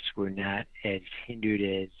U.S., we're not as hindered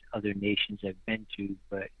as other nations I've been to,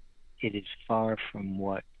 but it is far from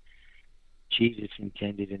what Jesus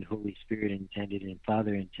intended and Holy Spirit intended and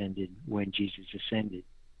Father intended when Jesus ascended.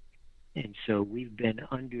 And so we've been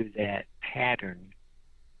under that pattern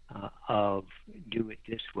of do it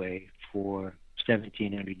this way for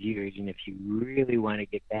 1,700 years. And if you really want to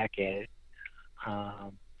get back at it,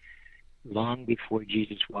 long before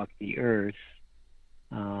Jesus walked the earth,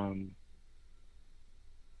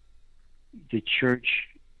 the church,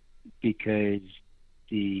 because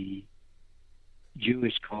the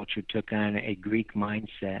Jewish culture took on a Greek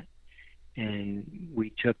mindset, and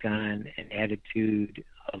we took on an attitude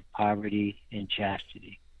of poverty and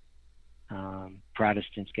chastity.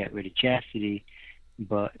 Protestants got rid of chastity,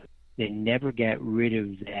 but they never got rid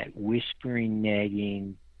of that whispering,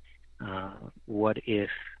 nagging, what if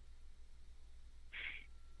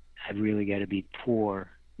I've really got to be poor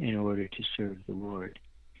in order to serve the Lord?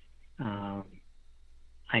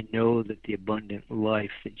 I know that the abundant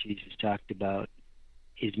life that Jesus talked about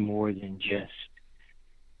is more than just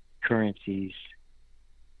currencies,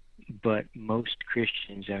 but most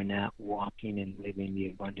Christians are not walking and living the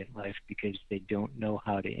abundant life because they don't know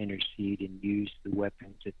how to intercede and use the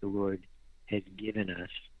weapons that the Lord has given us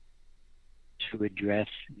to address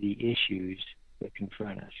the issues that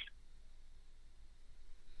confront us.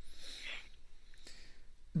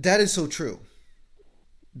 That is so true.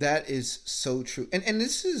 That is so true. And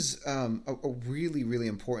this is a really, really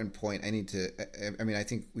important point. I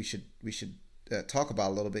think we should talk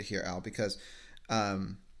about a little bit here, Al, because like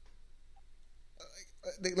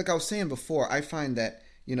I was saying before, I find that,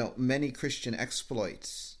 many Christian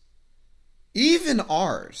exploits, even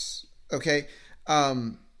ours, okay,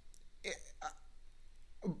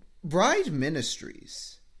 bride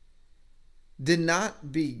ministries did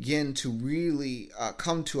not begin to really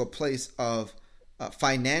come to a place of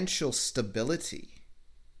financial stability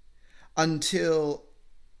until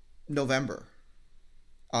November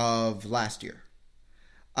of last year.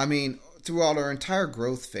 I mean, throughout our entire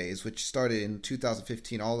growth phase, which started in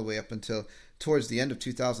 2015 all the way up until towards the end of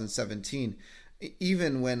 2017,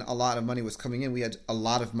 even when a lot of money was coming in, we had a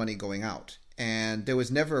lot of money going out. And there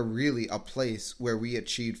was never really a place where we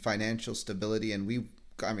achieved financial stability. And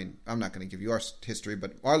I'm not going to give you our history,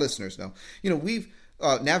 but our listeners know, we've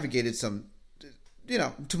navigated some,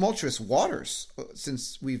 tumultuous waters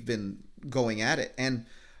since we've been going at it. And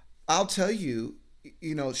I'll tell you,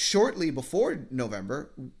 shortly before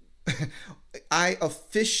November, I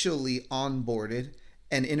officially onboarded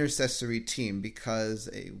an intercessory team because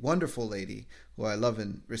a wonderful lady who I love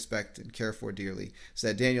and respect and care for dearly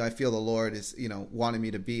said, Daniel, I feel the Lord is, wanting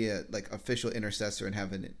me to be a official intercessor and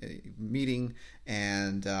have a meeting,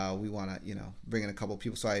 and we want to, bring in a couple of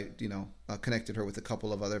people. So I, connected her with a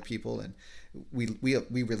couple of other people, and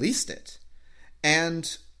we released it.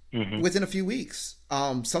 And within a few weeks,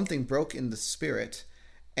 something broke in the spirit,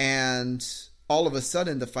 and all of a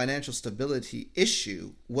sudden the financial stability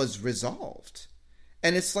issue was resolved.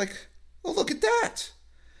 And it's like, oh, look at that.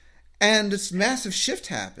 And this massive shift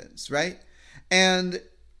happens, right? And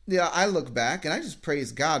I look back and I just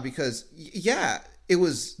praise God because, it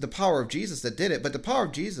was the power of Jesus that did it, but the power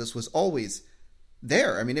of Jesus was always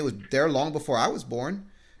there. I mean, it was there long before I was born.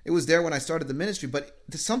 It was there when I started the ministry, but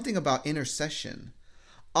there's something about intercession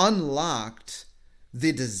unlocked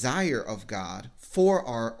the desire of God for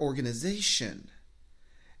our organization.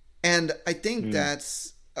 And I think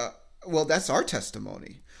that's our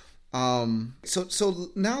testimony.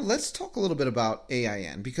 So now let's talk a little bit about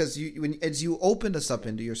AIN, because as you opened us up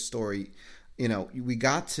into your story, we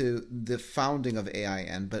got to the founding of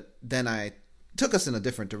AIN, but then I took us in a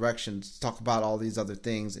different direction to talk about all these other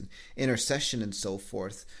things and intercession and so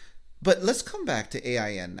forth. But let's come back to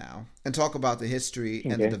AIN now and talk about the history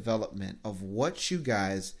and the development of what you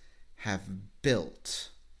guys have built.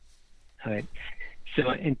 All right. So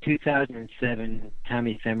in 2007,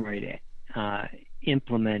 Tommy Femright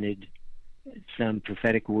implemented some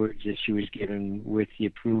prophetic words that she was given with the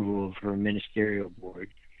approval of her ministerial board.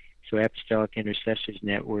 So Apostolic Intercessors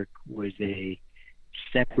Network was a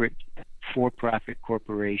separate for-profit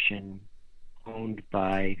corporation owned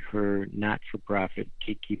by her not-for-profit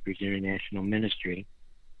Gatekeepers International Ministry.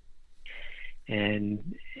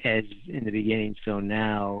 And as in the beginning, so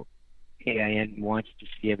now, AIN wants to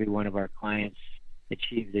see every one of our clients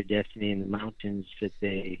achieve their destiny in the mountains that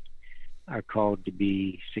they are called to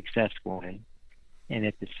be successful in. And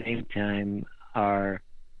at the same time, our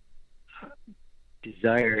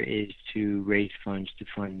desire is to raise funds to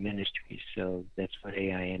fund ministries. So that's what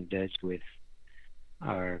AIN does with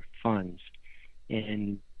our funds.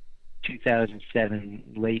 In 2007,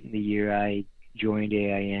 late in the year, I joined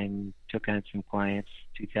AIN, took on some clients.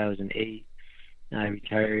 2008, I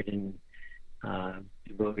retired and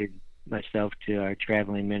devoted myself to our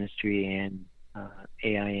traveling ministry, and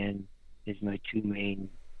AIN is my two main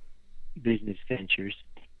business ventures.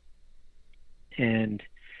 And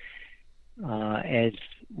as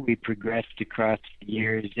we progressed across the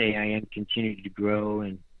years, AIN continued to grow,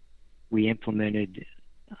 and we implemented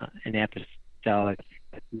an apostolic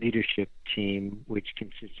leadership team, which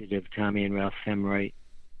consisted of Tommy and Ralph Hemright,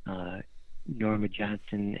 Norma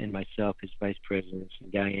Johnson, and myself as vice presidents,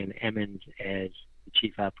 and Diane Emmons as the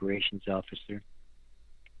chief operations officer,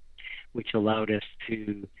 which allowed us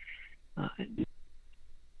to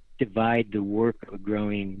divide the work of a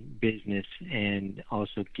growing business and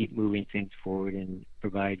also keep moving things forward and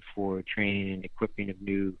provide for training and equipping of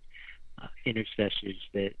new intercessors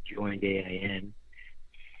that joined AIN.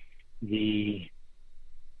 The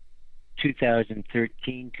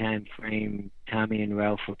 2013 time frame, Tommy and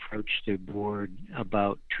Ralph approached the board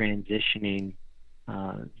about transitioning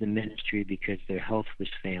the ministry because their health was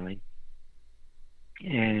failing.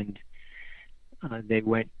 And they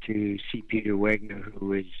went to see Peter Wagner, who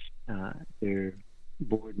was their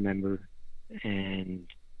board member, and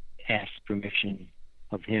asked permission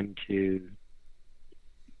of him to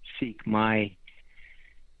seek my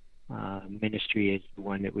ministry as the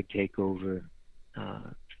one that would take over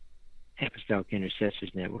Apostolic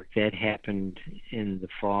Intercessors Network. That happened in the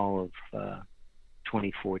fall of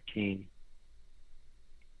 2014.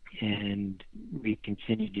 And we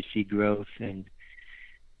continued to see growth, and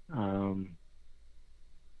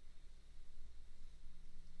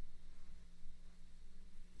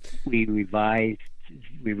we revised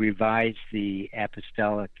the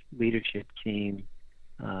apostolic leadership team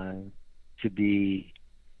to be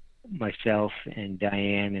myself and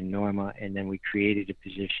Diane and Norma, and then we created a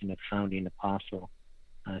position of founding apostle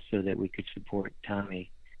so that we could support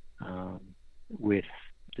Tommy with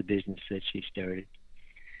the business that she started.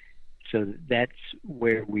 So that's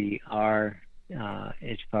where we are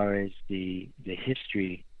as far as the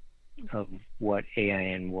history of what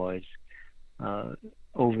AIN was.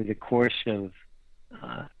 Over the course of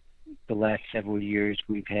the last several years,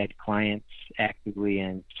 we've had clients actively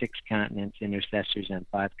on 6 continents, intercessors on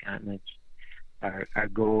 5 continents. Our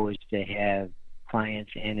goal is to have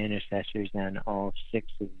clients and intercessors on all 6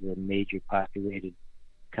 of the major populated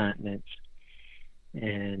continents,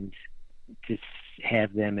 and to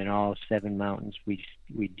have them in all 7 mountains.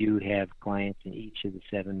 We do have clients in each of the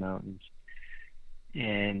 7 mountains,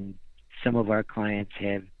 and some of our clients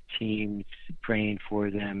have teams praying for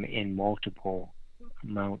them in multiple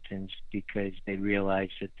mountains because they realize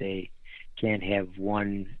that they can't have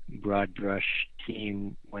one broad brush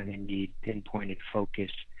team when they need pinpointed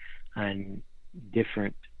focus on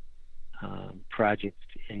different projects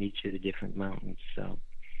in each of the different mountains. So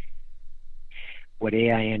what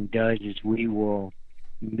AIN does is we will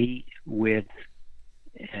meet with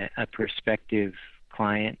a prospective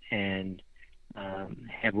client and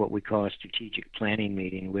have what we call a strategic planning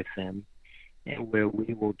meeting with them, and where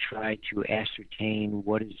we will try to ascertain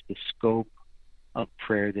what is the scope of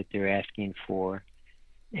prayer that they're asking for,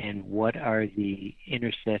 and what are the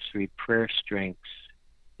intercessory prayer strengths.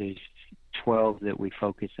 There's 12 that we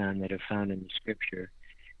focus on that are found in the scripture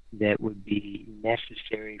that would be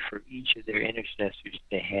necessary for each of their intercessors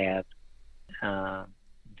to have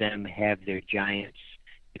them have their giants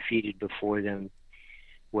defeated before them,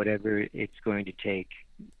 whatever it's going to take.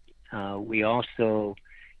 We also,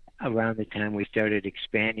 around the time we started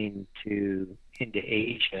expanding into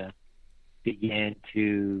Asia, began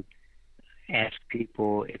to ask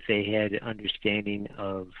people if they had understanding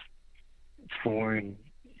of foreign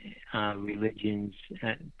religions,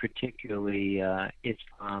 particularly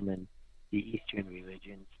Islam and the Eastern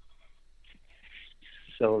religions,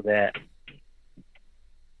 so that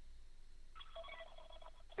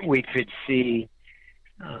we could see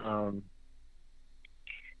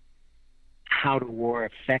how to war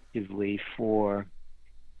effectively for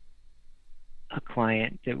a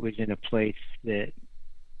client that was in a place that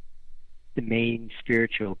the main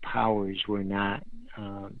spiritual powers were not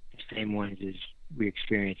the same ones as we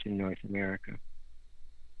experience in North America.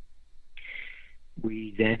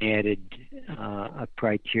 We then added a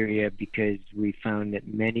criteria because we found that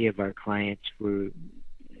many of our clients were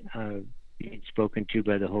being spoken to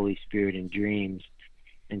by the Holy Spirit in dreams.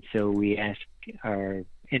 And so we asked our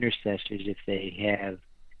intercessors if they have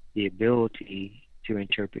the ability to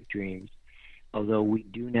interpret dreams. Although we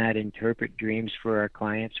do not interpret dreams for our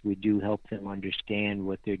clients, we do help them understand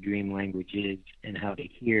what their dream language is and how to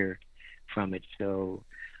hear from it. So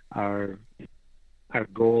our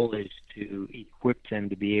goal is to equip them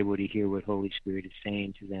to be able to hear what Holy Spirit is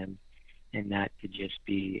saying to them, and not to just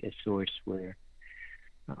be a source where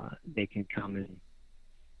they can come and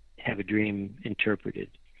have a dream interpreted.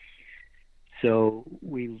 So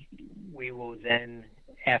we will then,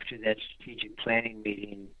 after that strategic planning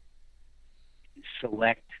meeting,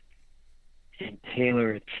 select and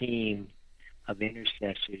tailor a team of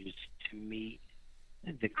intercessors to meet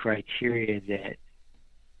the criteria that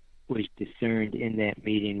was discerned in that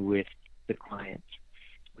meeting with the clients.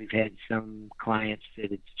 We've had some clients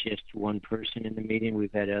that it's just one person in the meeting.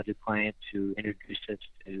 We've had other clients who introduce us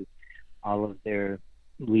to all of their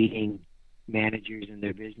leading managers in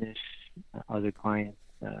their business. Other clients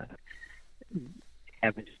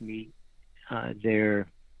have us meet their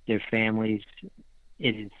families.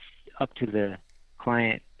 It is up to the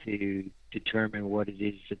client to determine what it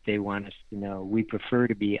is that they want us to know. We prefer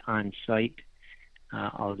to be on site,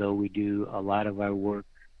 although we do a lot of our work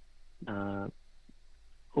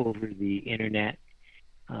over the internet.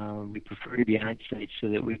 We prefer to be on site so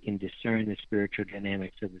that we can discern the spiritual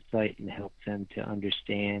dynamics of the site and help them to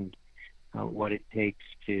understand what it takes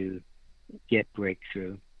to get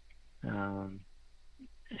breakthrough.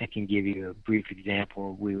 I can give you a brief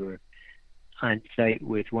example. We were on site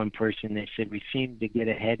with one person. They said, we seem to get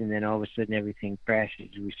ahead and then all of a sudden everything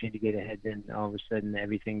crashes. We seem to get ahead, then all of a sudden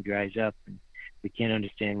everything dries up and we can't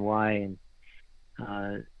understand why.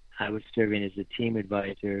 And I was serving as a team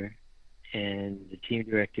advisor, and the team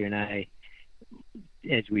director and I,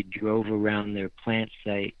 as we drove around their plant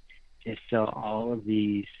site, just saw all of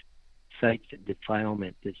these sites of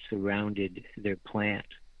defilement that surrounded their plant.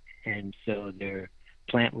 And so their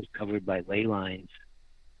plant was covered by ley lines,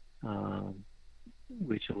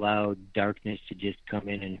 which allowed darkness to just come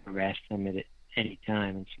in and harass them at any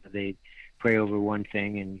time. And so they'd pray over one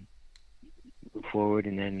thing and move forward,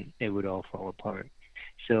 and then it would all fall apart.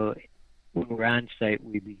 So when we're on site,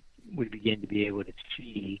 we begin to be able to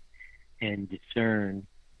see and discern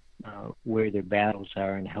where their battles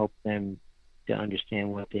are and help them to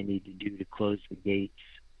understand what they need to do to close the gates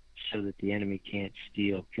so that the enemy can't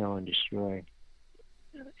steal, kill, and destroy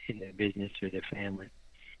in their business or their family.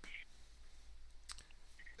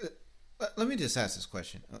 Let me just ask this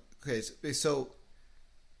question. Okay, so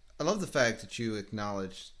I love the fact that you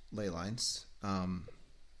acknowledge ley lines.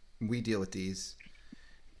 We deal with these.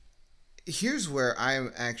 Here's where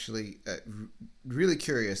I'm actually really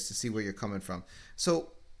curious to see where you're coming from.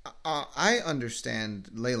 So I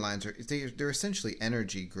understand ley lines they're essentially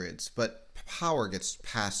energy grids, but power gets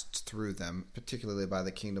passed through them, particularly by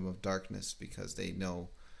the kingdom of darkness, because they know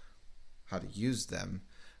how to use them.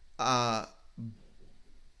 Have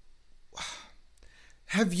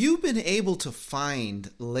you been able to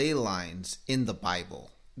find ley lines in the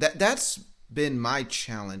Bible? That's been my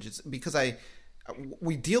challenge. It's because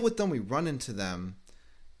we deal with them, we run into them,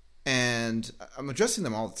 and I'm addressing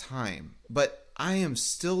them all the time, but I am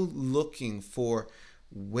still looking for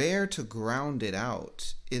where to ground it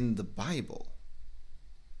out in the Bible.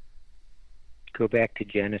 Go back to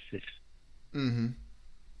Genesis. Mm-hmm.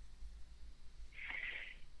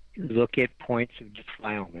 Look at points of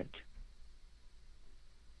defilement,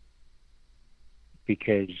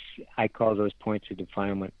 because I call those points of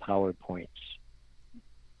defilement power points.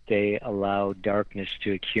 They allow darkness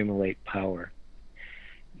to accumulate power.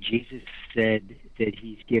 Jesus said that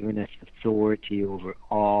he's given us authority over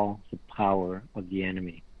all the power of the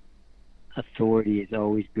enemy. Authority is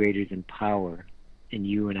always greater than power, and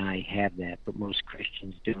you and I have that, but most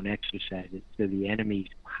Christians don't exercise it. So the enemy's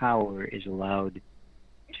power is allowed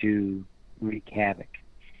to wreak havoc.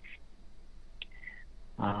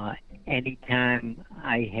 Anytime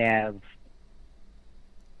I have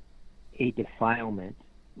a defilement,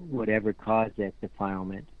 whatever caused that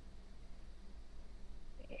defilement,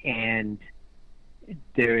 and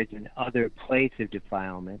there is an other place of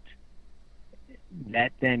defilement,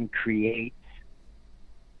 that then creates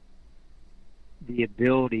the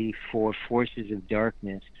ability for forces of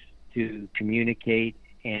darkness to communicate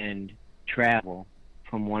and travel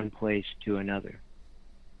from one place to another.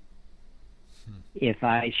 If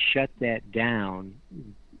I shut that down,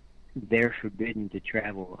 they're forbidden to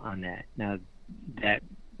travel on that. Now, that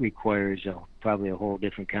requires probably a whole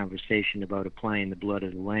different conversation about applying the blood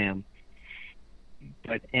of the Lamb.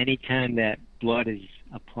 But anytime that blood is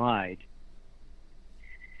applied,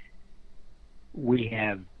 we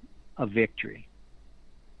have a victory.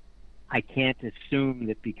 I can't assume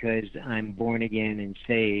that because I'm born again and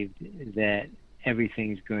saved that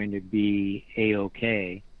everything's going to be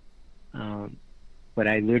A-okay. But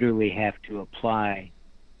I literally have to apply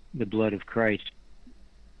the blood of Christ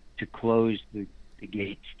to close the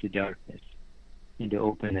gates to darkness and to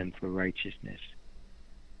open them for righteousness.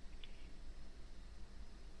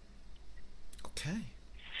 Okay.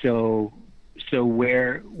 So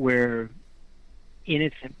where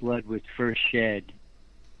innocent blood was first shed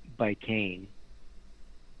by Cain,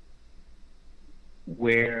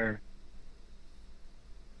 where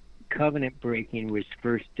covenant breaking was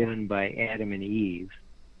first done by Adam and Eve,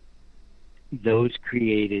 those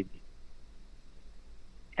created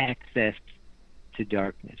access to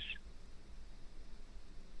darkness.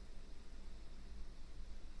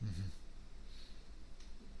 Mm-hmm.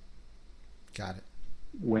 Got it.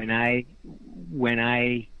 When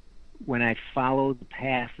I follow the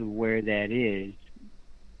path of where that is,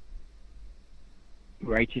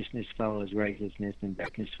 righteousness follows righteousness and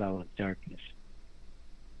darkness follows darkness.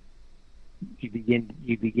 You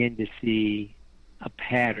begin to see a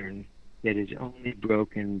pattern that is only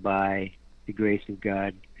broken by the grace of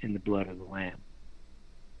God and the blood of the Lamb.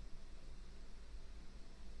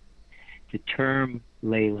 The term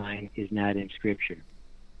ley line is not in Scripture.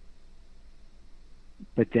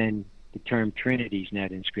 But then the term Trinity is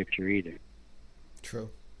not in Scripture either. True.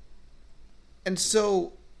 And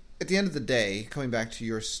so, at the end of the day, coming back to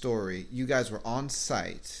your story, you guys were on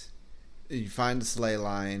site. You find this ley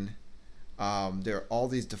line. There are all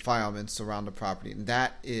these defilements around the property, and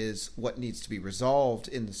that is what needs to be resolved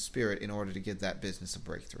in the spirit in order to give that business a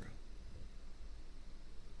breakthrough.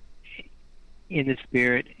 In the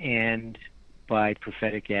spirit and by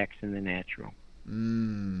prophetic acts in the natural.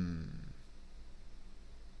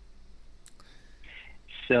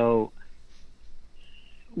 So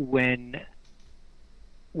when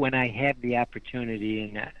I have the opportunity,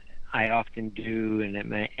 and I often do, and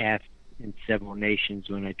I'm asked in several nations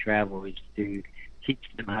when I travel, is to teach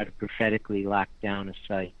them how to prophetically lock down a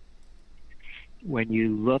site. When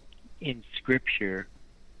you look in Scripture,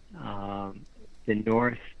 the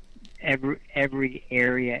north, every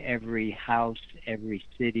area, every house, every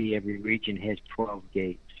city, every region has 12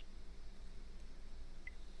 gates.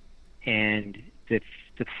 And the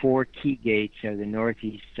four key gates are the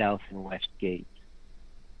northeast, south, and west gates.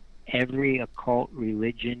 Every occult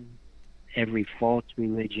religion, every false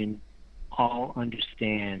religion, all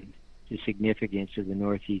understand the significance of the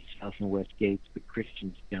northeast, south, and west gates, but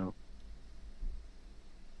Christians don't.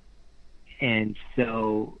 And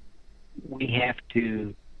so we have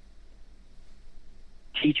to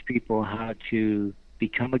teach people how to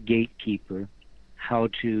become a gatekeeper, how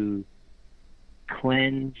to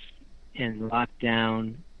cleanse and lock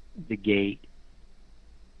down the gate,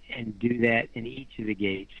 and do that in each of the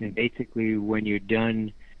gates. And basically, when you're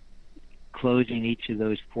done closing each of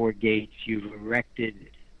those four gates, you've erected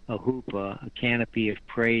a huppah, a canopy of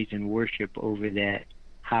praise and worship over that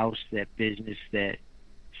house, that business, that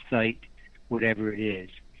site, whatever it is.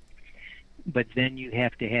 But then you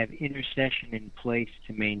have to have intercession in place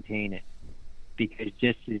to maintain it. Because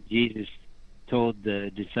just as Jesus told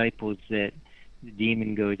the disciples that the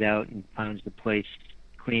demon goes out and finds the place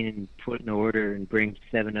clean and put in order and brings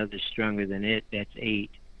 7 others stronger than it, that's 8,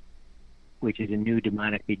 which is a new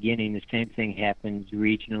demonic beginning. The same thing happens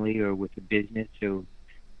regionally or with a business or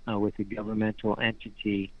with a governmental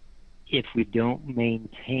entity. If we don't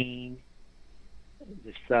maintain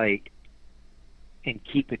the site and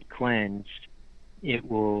keep it cleansed, it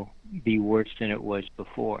will be worse than it was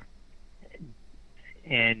before.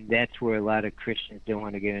 And that's where a lot of Christians don't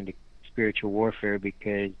want to get into spiritual warfare,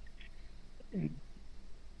 because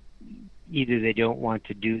either they don't want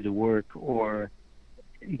to do the work or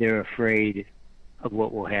they're afraid of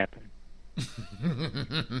what will happen.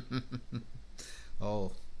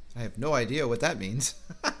 Oh, I have no idea what that means.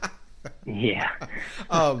 Yeah.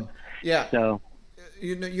 Yeah. So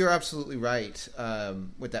you're absolutely right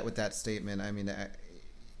with that statement. I mean,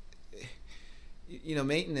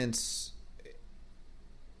 maintenance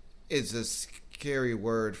is a scary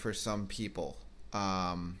word for some people,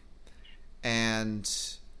 and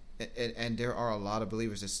there are a lot of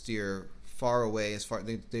believers that steer far away,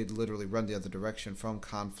 they literally run the other direction from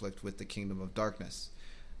conflict with the kingdom of darkness,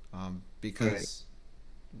 because, right.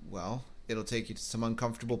 Well, it'll take you to some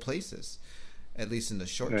uncomfortable places, at least in the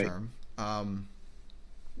short right. term.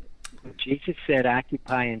 Jesus said,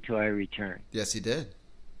 "Occupy until I return." Yes, he did.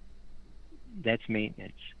 That's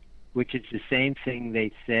maintenance, which is the same thing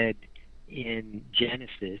they said in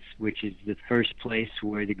Genesis, which is the first place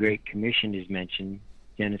where the Great Commission is mentioned,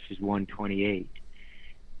 Genesis 1:28.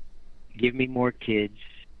 Give me more kids,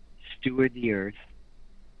 steward the earth.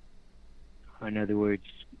 In other words,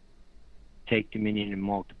 take dominion and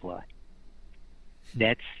multiply.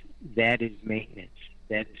 That is maintenance.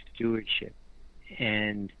 That is stewardship.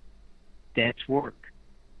 And that's work,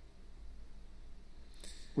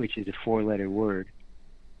 which is a 4-letter word.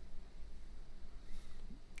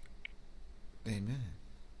 Amen.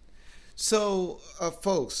 So,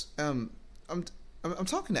 folks, I'm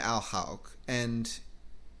talking to Al Hauck, and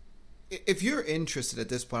if you're interested at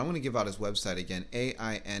this point, I'm going to give out his website again,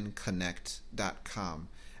 ainconnect.com.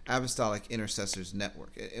 Apostolic Intercessors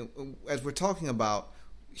Network. As we're talking about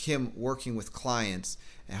him working with clients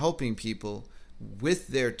and helping people with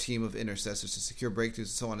their team of intercessors to secure breakthroughs and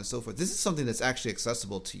so on and so forth, this is something that's actually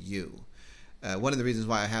accessible to you. One of the reasons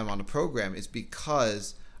why I have him on the program is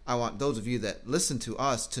because I want those of you that listen to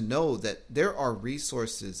us to know that there are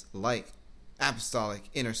resources like Apostolic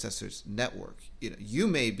Intercessors Network. You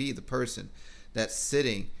may be the person that's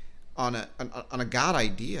sitting on a God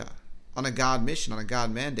idea, on a God mission, on a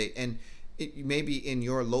God mandate, and maybe in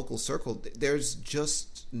your local circle, there's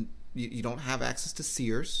just, you don't have access to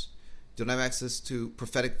seers, you don't have access to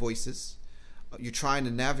prophetic voices. You're trying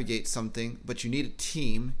to navigate something, but you need a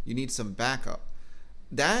team, you need some backup.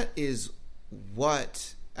 That is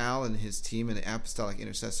what Al and his team and the Apostolic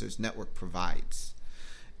Intercessors Network provides.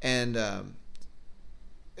 And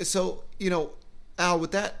so, Al,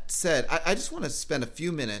 with that said, I just want to spend a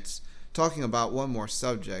few minutes talking about one more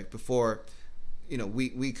subject before,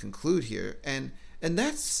 we conclude here. And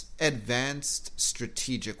that's advanced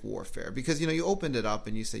strategic warfare. Because, you opened it up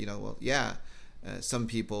and you say, some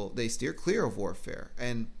people, they steer clear of warfare.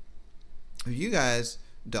 And you guys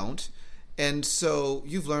don't. And so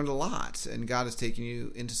you've learned a lot. And God has taken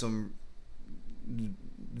you into some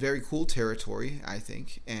very cool territory, I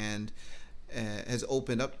think, and has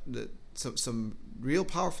opened up some real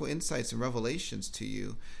powerful insights and revelations to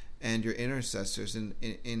you and your intercessors in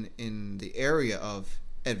the area of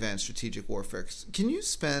advanced strategic warfare. Can you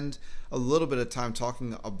spend a little bit of time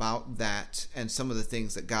talking about that and some of the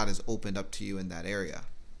things that God has opened up to you in that area?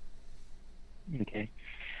 Okay.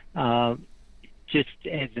 Just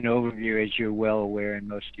as an overview, as you're well aware, and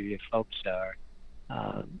most of you folks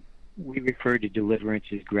are, we refer to deliverance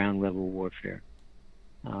as ground level warfare.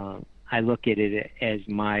 I look at it as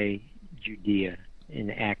my Judea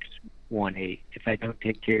in Acts 1:8. If I don't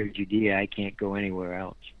take care of Judea, I can't go anywhere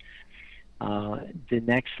else. The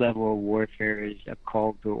next level of warfare is a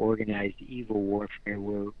call to organized evil warfare,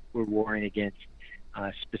 where we're warring against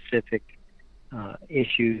specific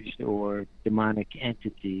issues or demonic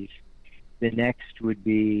entities. The next would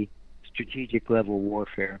be strategic level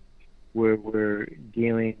warfare, where we're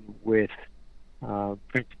dealing with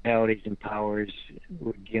principalities and powers.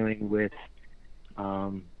 We're dealing with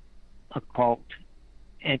occult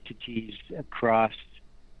entities across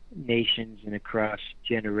nations and across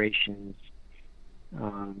generations.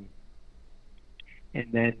 And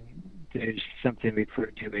then there's something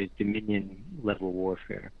referred to as dominion level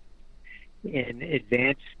warfare. In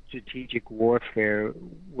advanced strategic warfare,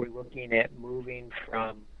 we're looking at moving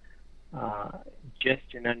from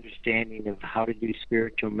just an understanding of how to do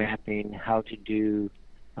spiritual mapping, how to do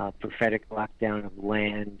prophetic lockdown of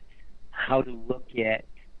land, how to look at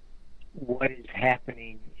what is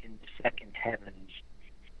happening in the second heavens,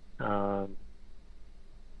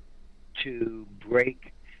 to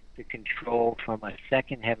break the control from a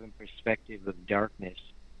second heaven perspective of darkness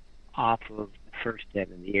off of the first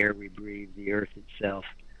heaven, the air we breathe, the earth itself,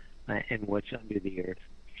 and what's under the earth.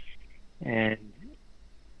 And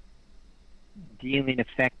dealing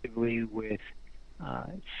effectively with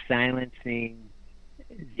silencing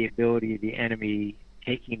the ability of the enemy,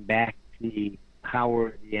 taking back the power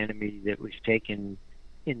of the enemy that was taken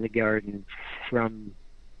in the garden from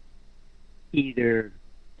either,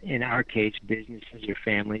 in our case, businesses or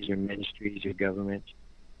families or ministries or governments,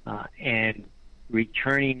 and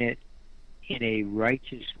returning it in a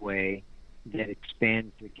righteous way that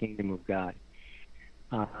expands the kingdom of God.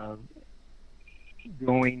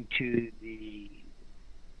 Going to the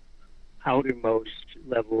outermost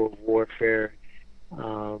level of warfare,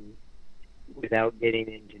 without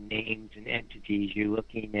getting into names and entities, you're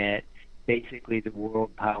looking at basically the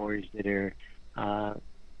world powers that are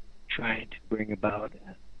trying to bring about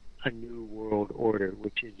a new world order,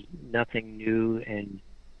 which is nothing new, and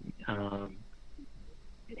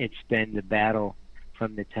it's been the battle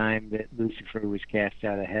from the time that Lucifer was cast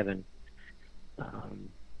out of heaven.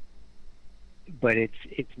 But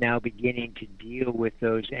it's now beginning to deal with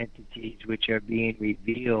those entities which are being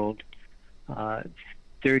revealed.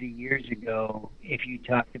 30 years ago, if you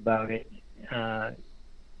talked about it,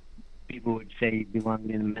 people would say you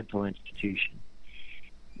belonged in a mental institution.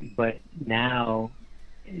 But now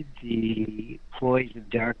the ploys of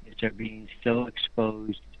darkness are being so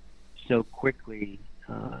exposed so quickly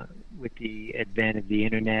with the advent of the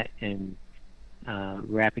internet and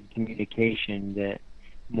rapid communication that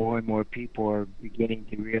more and more people are beginning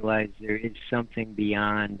to realize there is something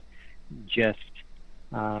beyond just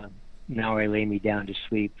now I lay me down to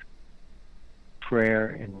sleep prayer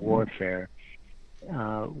and warfare,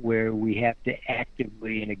 where we have to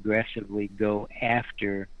actively and aggressively go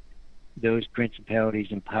after those principalities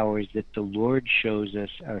and powers that the Lord shows us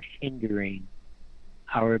are hindering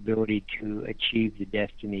our ability to achieve the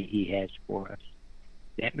destiny He has for us.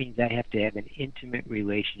 That means I have to have an intimate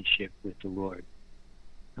relationship with the Lord,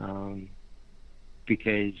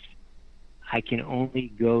 because I can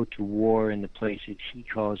only go to war in the places He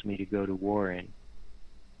calls me to go to war in.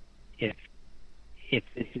 If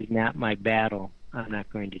this is not my battle, I'm not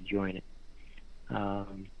going to join it.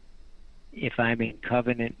 If I'm in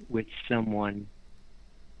covenant with someone,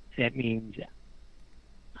 that means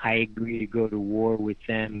I agree to go to war with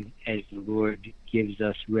them as the Lord gives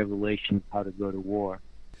us revelation of how to go to war.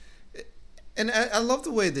 And I love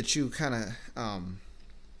the way that you kind of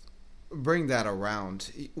bring that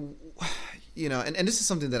around. You know, and this is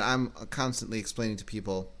something that I'm constantly explaining to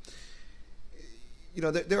people. You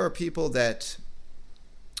know, there are people that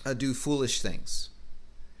do foolish things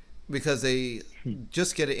because they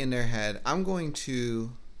just get it in their head. I'm going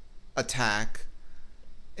to attack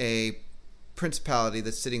a principality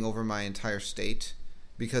that's sitting over my entire state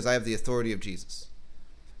because I have the authority of Jesus.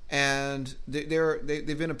 And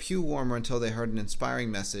they've been a pew warmer until they heard an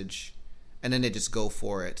inspiring message, and then they just go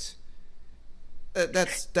for it.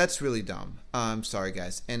 That's really dumb. I'm sorry,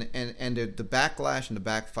 guys. And the backlash and the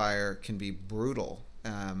backfire can be brutal.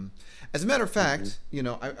 As a matter of fact, you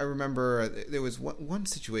know, I remember there was one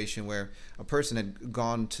situation where a person had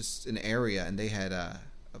gone to an area and they had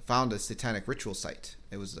found a satanic ritual site.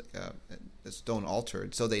 It was like a stone altar,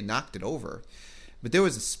 so they knocked it over. But there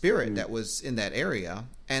was a spirit that was in that area,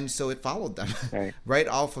 and so it followed them right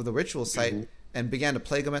off of the ritual site and began to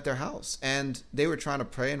plague them at their house. And they were trying to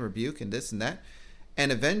pray and rebuke and this and that.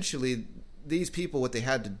 And eventually, these people, what they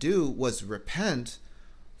had to do was repent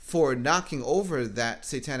for knocking over that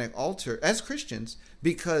satanic altar as Christians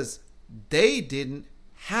because they didn't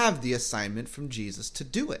have the assignment from Jesus to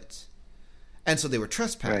do it. And so they were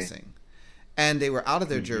trespassing. And they were out of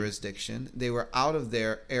their jurisdiction. They were out of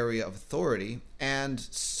their area of authority. And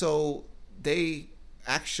so they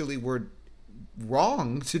actually were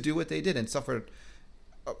wrong to do what they did and suffered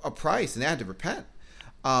a price, and they had to repent.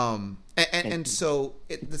 And so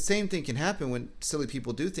the same thing can happen when silly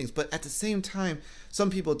people do things. But at the same time, some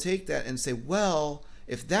people take that and say, well,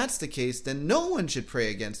 if that's the case, then no one should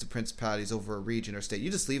pray against the principalities over a region or state.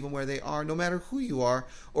 You just leave them where they are, no matter who you are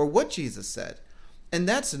or what Jesus said. And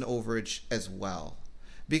that's an overage as well,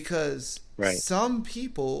 because some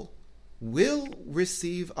people will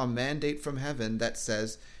receive a mandate from heaven that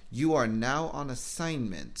says you are now on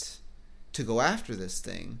assignment to go after this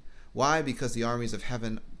thing. Why? Because the armies of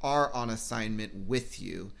heaven are on assignment with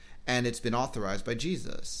you, and it's been authorized by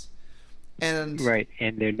Jesus. And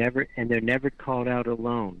and they're never called out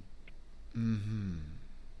alone.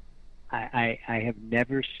 I have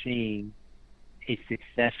never seen a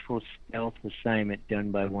successful stealth assignment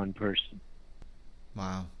done by one person.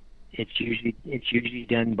 Wow. It's usually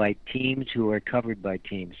done by teams who are covered by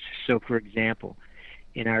teams. So, for example,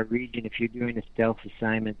 in our region, if you're doing a stealth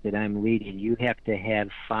assignment that I'm leading, you have to have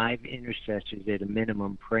 5 intercessors at a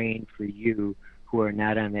minimum praying for you who are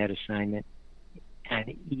not on that assignment,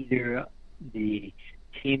 and either the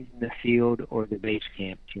team in the field or the base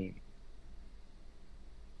camp team.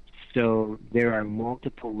 So there are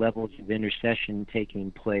multiple levels of intercession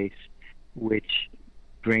taking place, which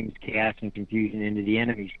brings chaos and confusion into the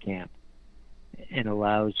enemy's camp and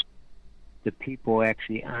allows the people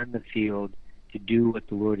actually on the field to do what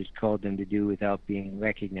the Lord has called them to do without being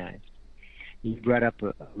recognized. You brought up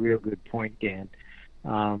a real good point, Dan.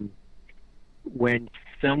 When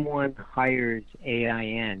someone hires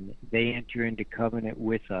AIN, they enter into covenant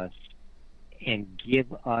with us and give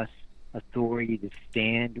us authority to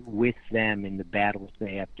stand with them in the battles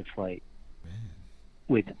they have to fight.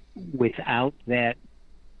 Without that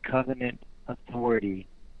covenant authority,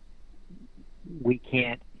 we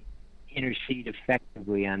can't intercede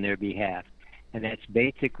effectively on their behalf. And that's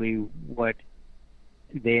basically what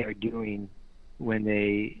they are doing when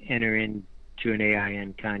they enter into an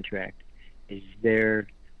AIN contract, is they're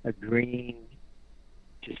agreeing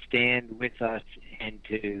to stand with us and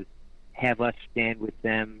to have us stand with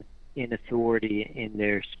them in authority in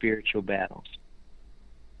their spiritual battles,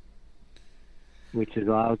 which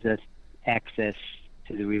allows us access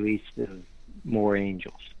to the release of more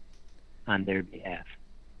angels on their behalf.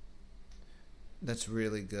 That's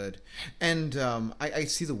really good. And I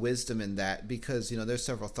see the wisdom in that because, you know, there's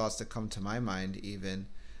several thoughts that come to my mind even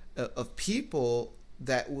of people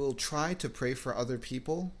that will try to pray for other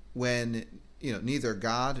people when, you know, neither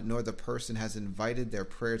God nor the person has invited their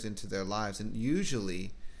prayers into their lives. And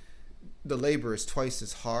usually the labor is twice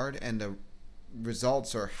as hard and the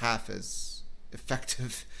results are half as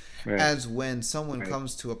effective Right. as when someone Right.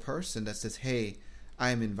 comes to a person that says, hey,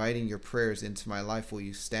 I am inviting your prayers into my life. Will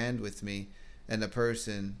you stand with me? And the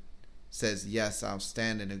person says, yes, I'll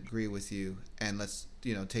stand and agree with you. And let's,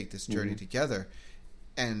 take this journey together.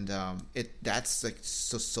 And that's like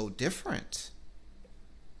so different.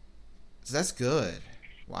 So that's good.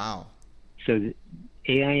 Wow. So the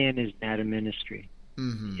AIN is not a ministry.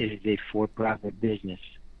 Mm-hmm. It is a for-profit business.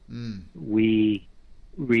 Mm. We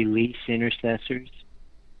release intercessors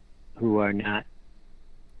who are not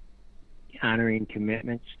honoring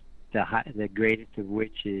commitments, the greatest of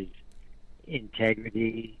which is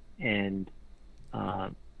integrity and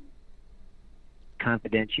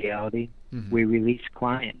confidentiality. Mm-hmm. We release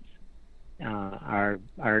clients. Our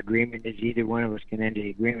agreement is either one of us can end the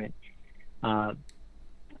agreement.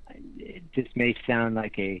 This may sound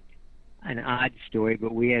like an odd story,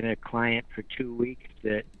 but we had a client for 2 weeks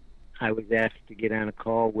that I was asked to get on a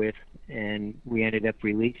call with, and we ended up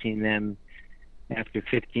releasing them after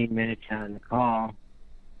 15 minutes on the call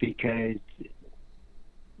because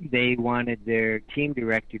they wanted their team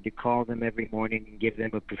director to call them every morning and give them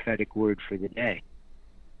a prophetic word for the day.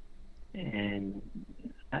 And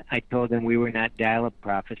I told them we were not dial-up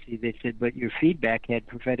prophecy. They said, but your feedback had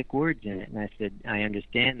prophetic words in it. And I said, I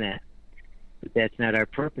understand that, but that's not our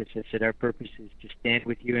purpose. I said, our purpose is to stand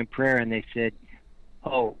with you in prayer. And they said,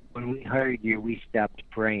 oh, when we hired you, we stopped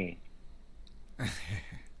praying.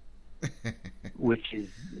 which is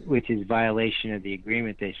violation of the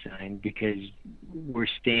agreement they signed because we're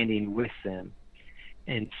standing with them.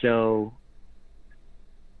 And so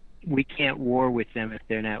we can't war with them if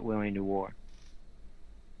they're not willing to war.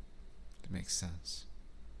 That makes sense.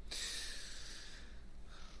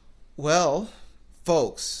 Well,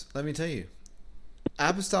 folks, let me tell you,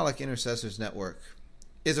 Apostolic Intercessors Network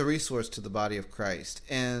is a resource to the body of Christ.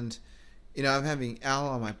 And I'm having Al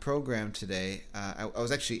on my program today. I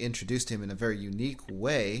was actually introduced to him in a very unique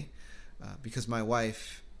way because my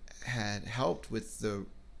wife had helped with the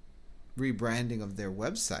rebranding of their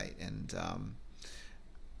website. And,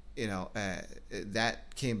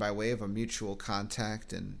 that came by way of a mutual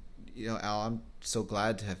contact. And, Al, I'm so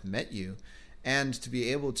glad to have met you and to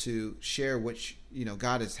be able to share what,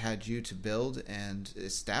 God has had you to build and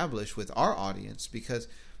establish with our audience because,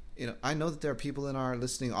 I know that there are people in our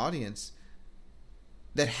listening audience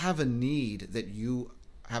that have a need that you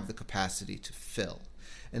have the capacity to fill.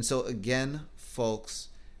 And so again, folks,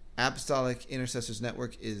 Apostolic Intercessors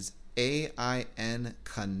Network is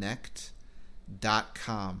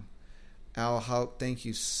ainconnect.com. Al Hauck, thank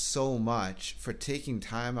you so much for taking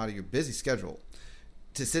time out of your busy schedule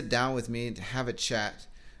to sit down with me and to have a chat.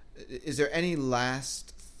 Is there any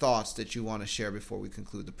last thoughts that you want to share before we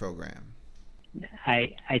conclude the program?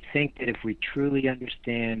 I think that if we truly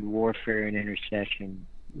understand warfare and intercession,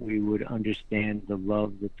 we would understand the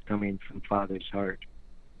love that's coming from Father's heart,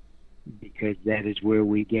 because that is where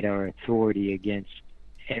we get our authority against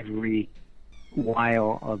every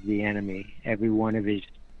wile of the enemy. Every one of his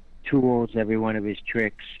tools, every one of his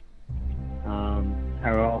tricks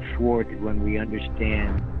are all thwarted when we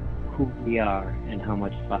understand who we are and how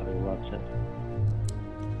much Father loves us.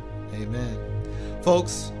 Amen.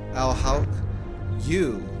 Folks, Al Hauck,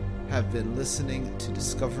 you have been listening to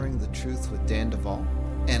Discovering the Truth with Dan Duvall.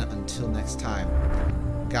 And until next time,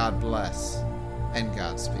 God bless and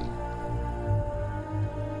Godspeed.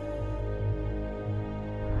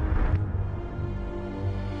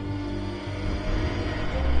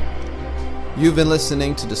 You've been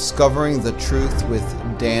listening to Discovering the Truth with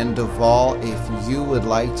Dan Duvall. If you would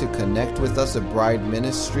like to connect with us at Bride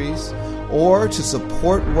Ministries or to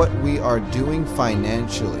support what we are doing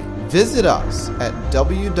financially, visit us at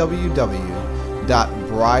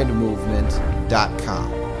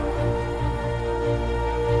www.bridemovement.com.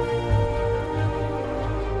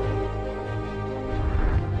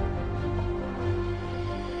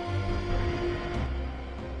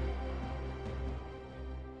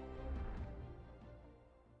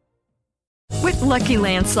 With Lucky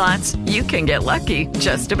Land Slots, you can get lucky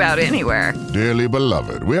just about anywhere. Dearly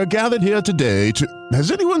beloved, we are gathered here today to...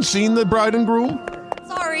 Has anyone seen the bride and groom?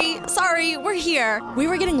 Sorry, we're here. We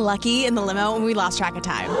were getting lucky in the limo and we lost track of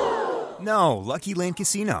time. No, Lucky Land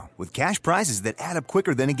Casino, with cash prizes that add up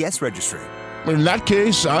quicker than a guest registry. In that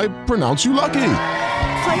case, I pronounce you lucky.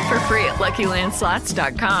 Play for free at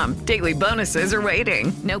LuckyLandSlots.com. Daily bonuses are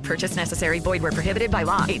waiting. No purchase necessary. Void where prohibited by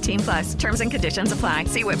law. 18+. Terms and conditions apply.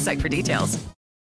 See website for details.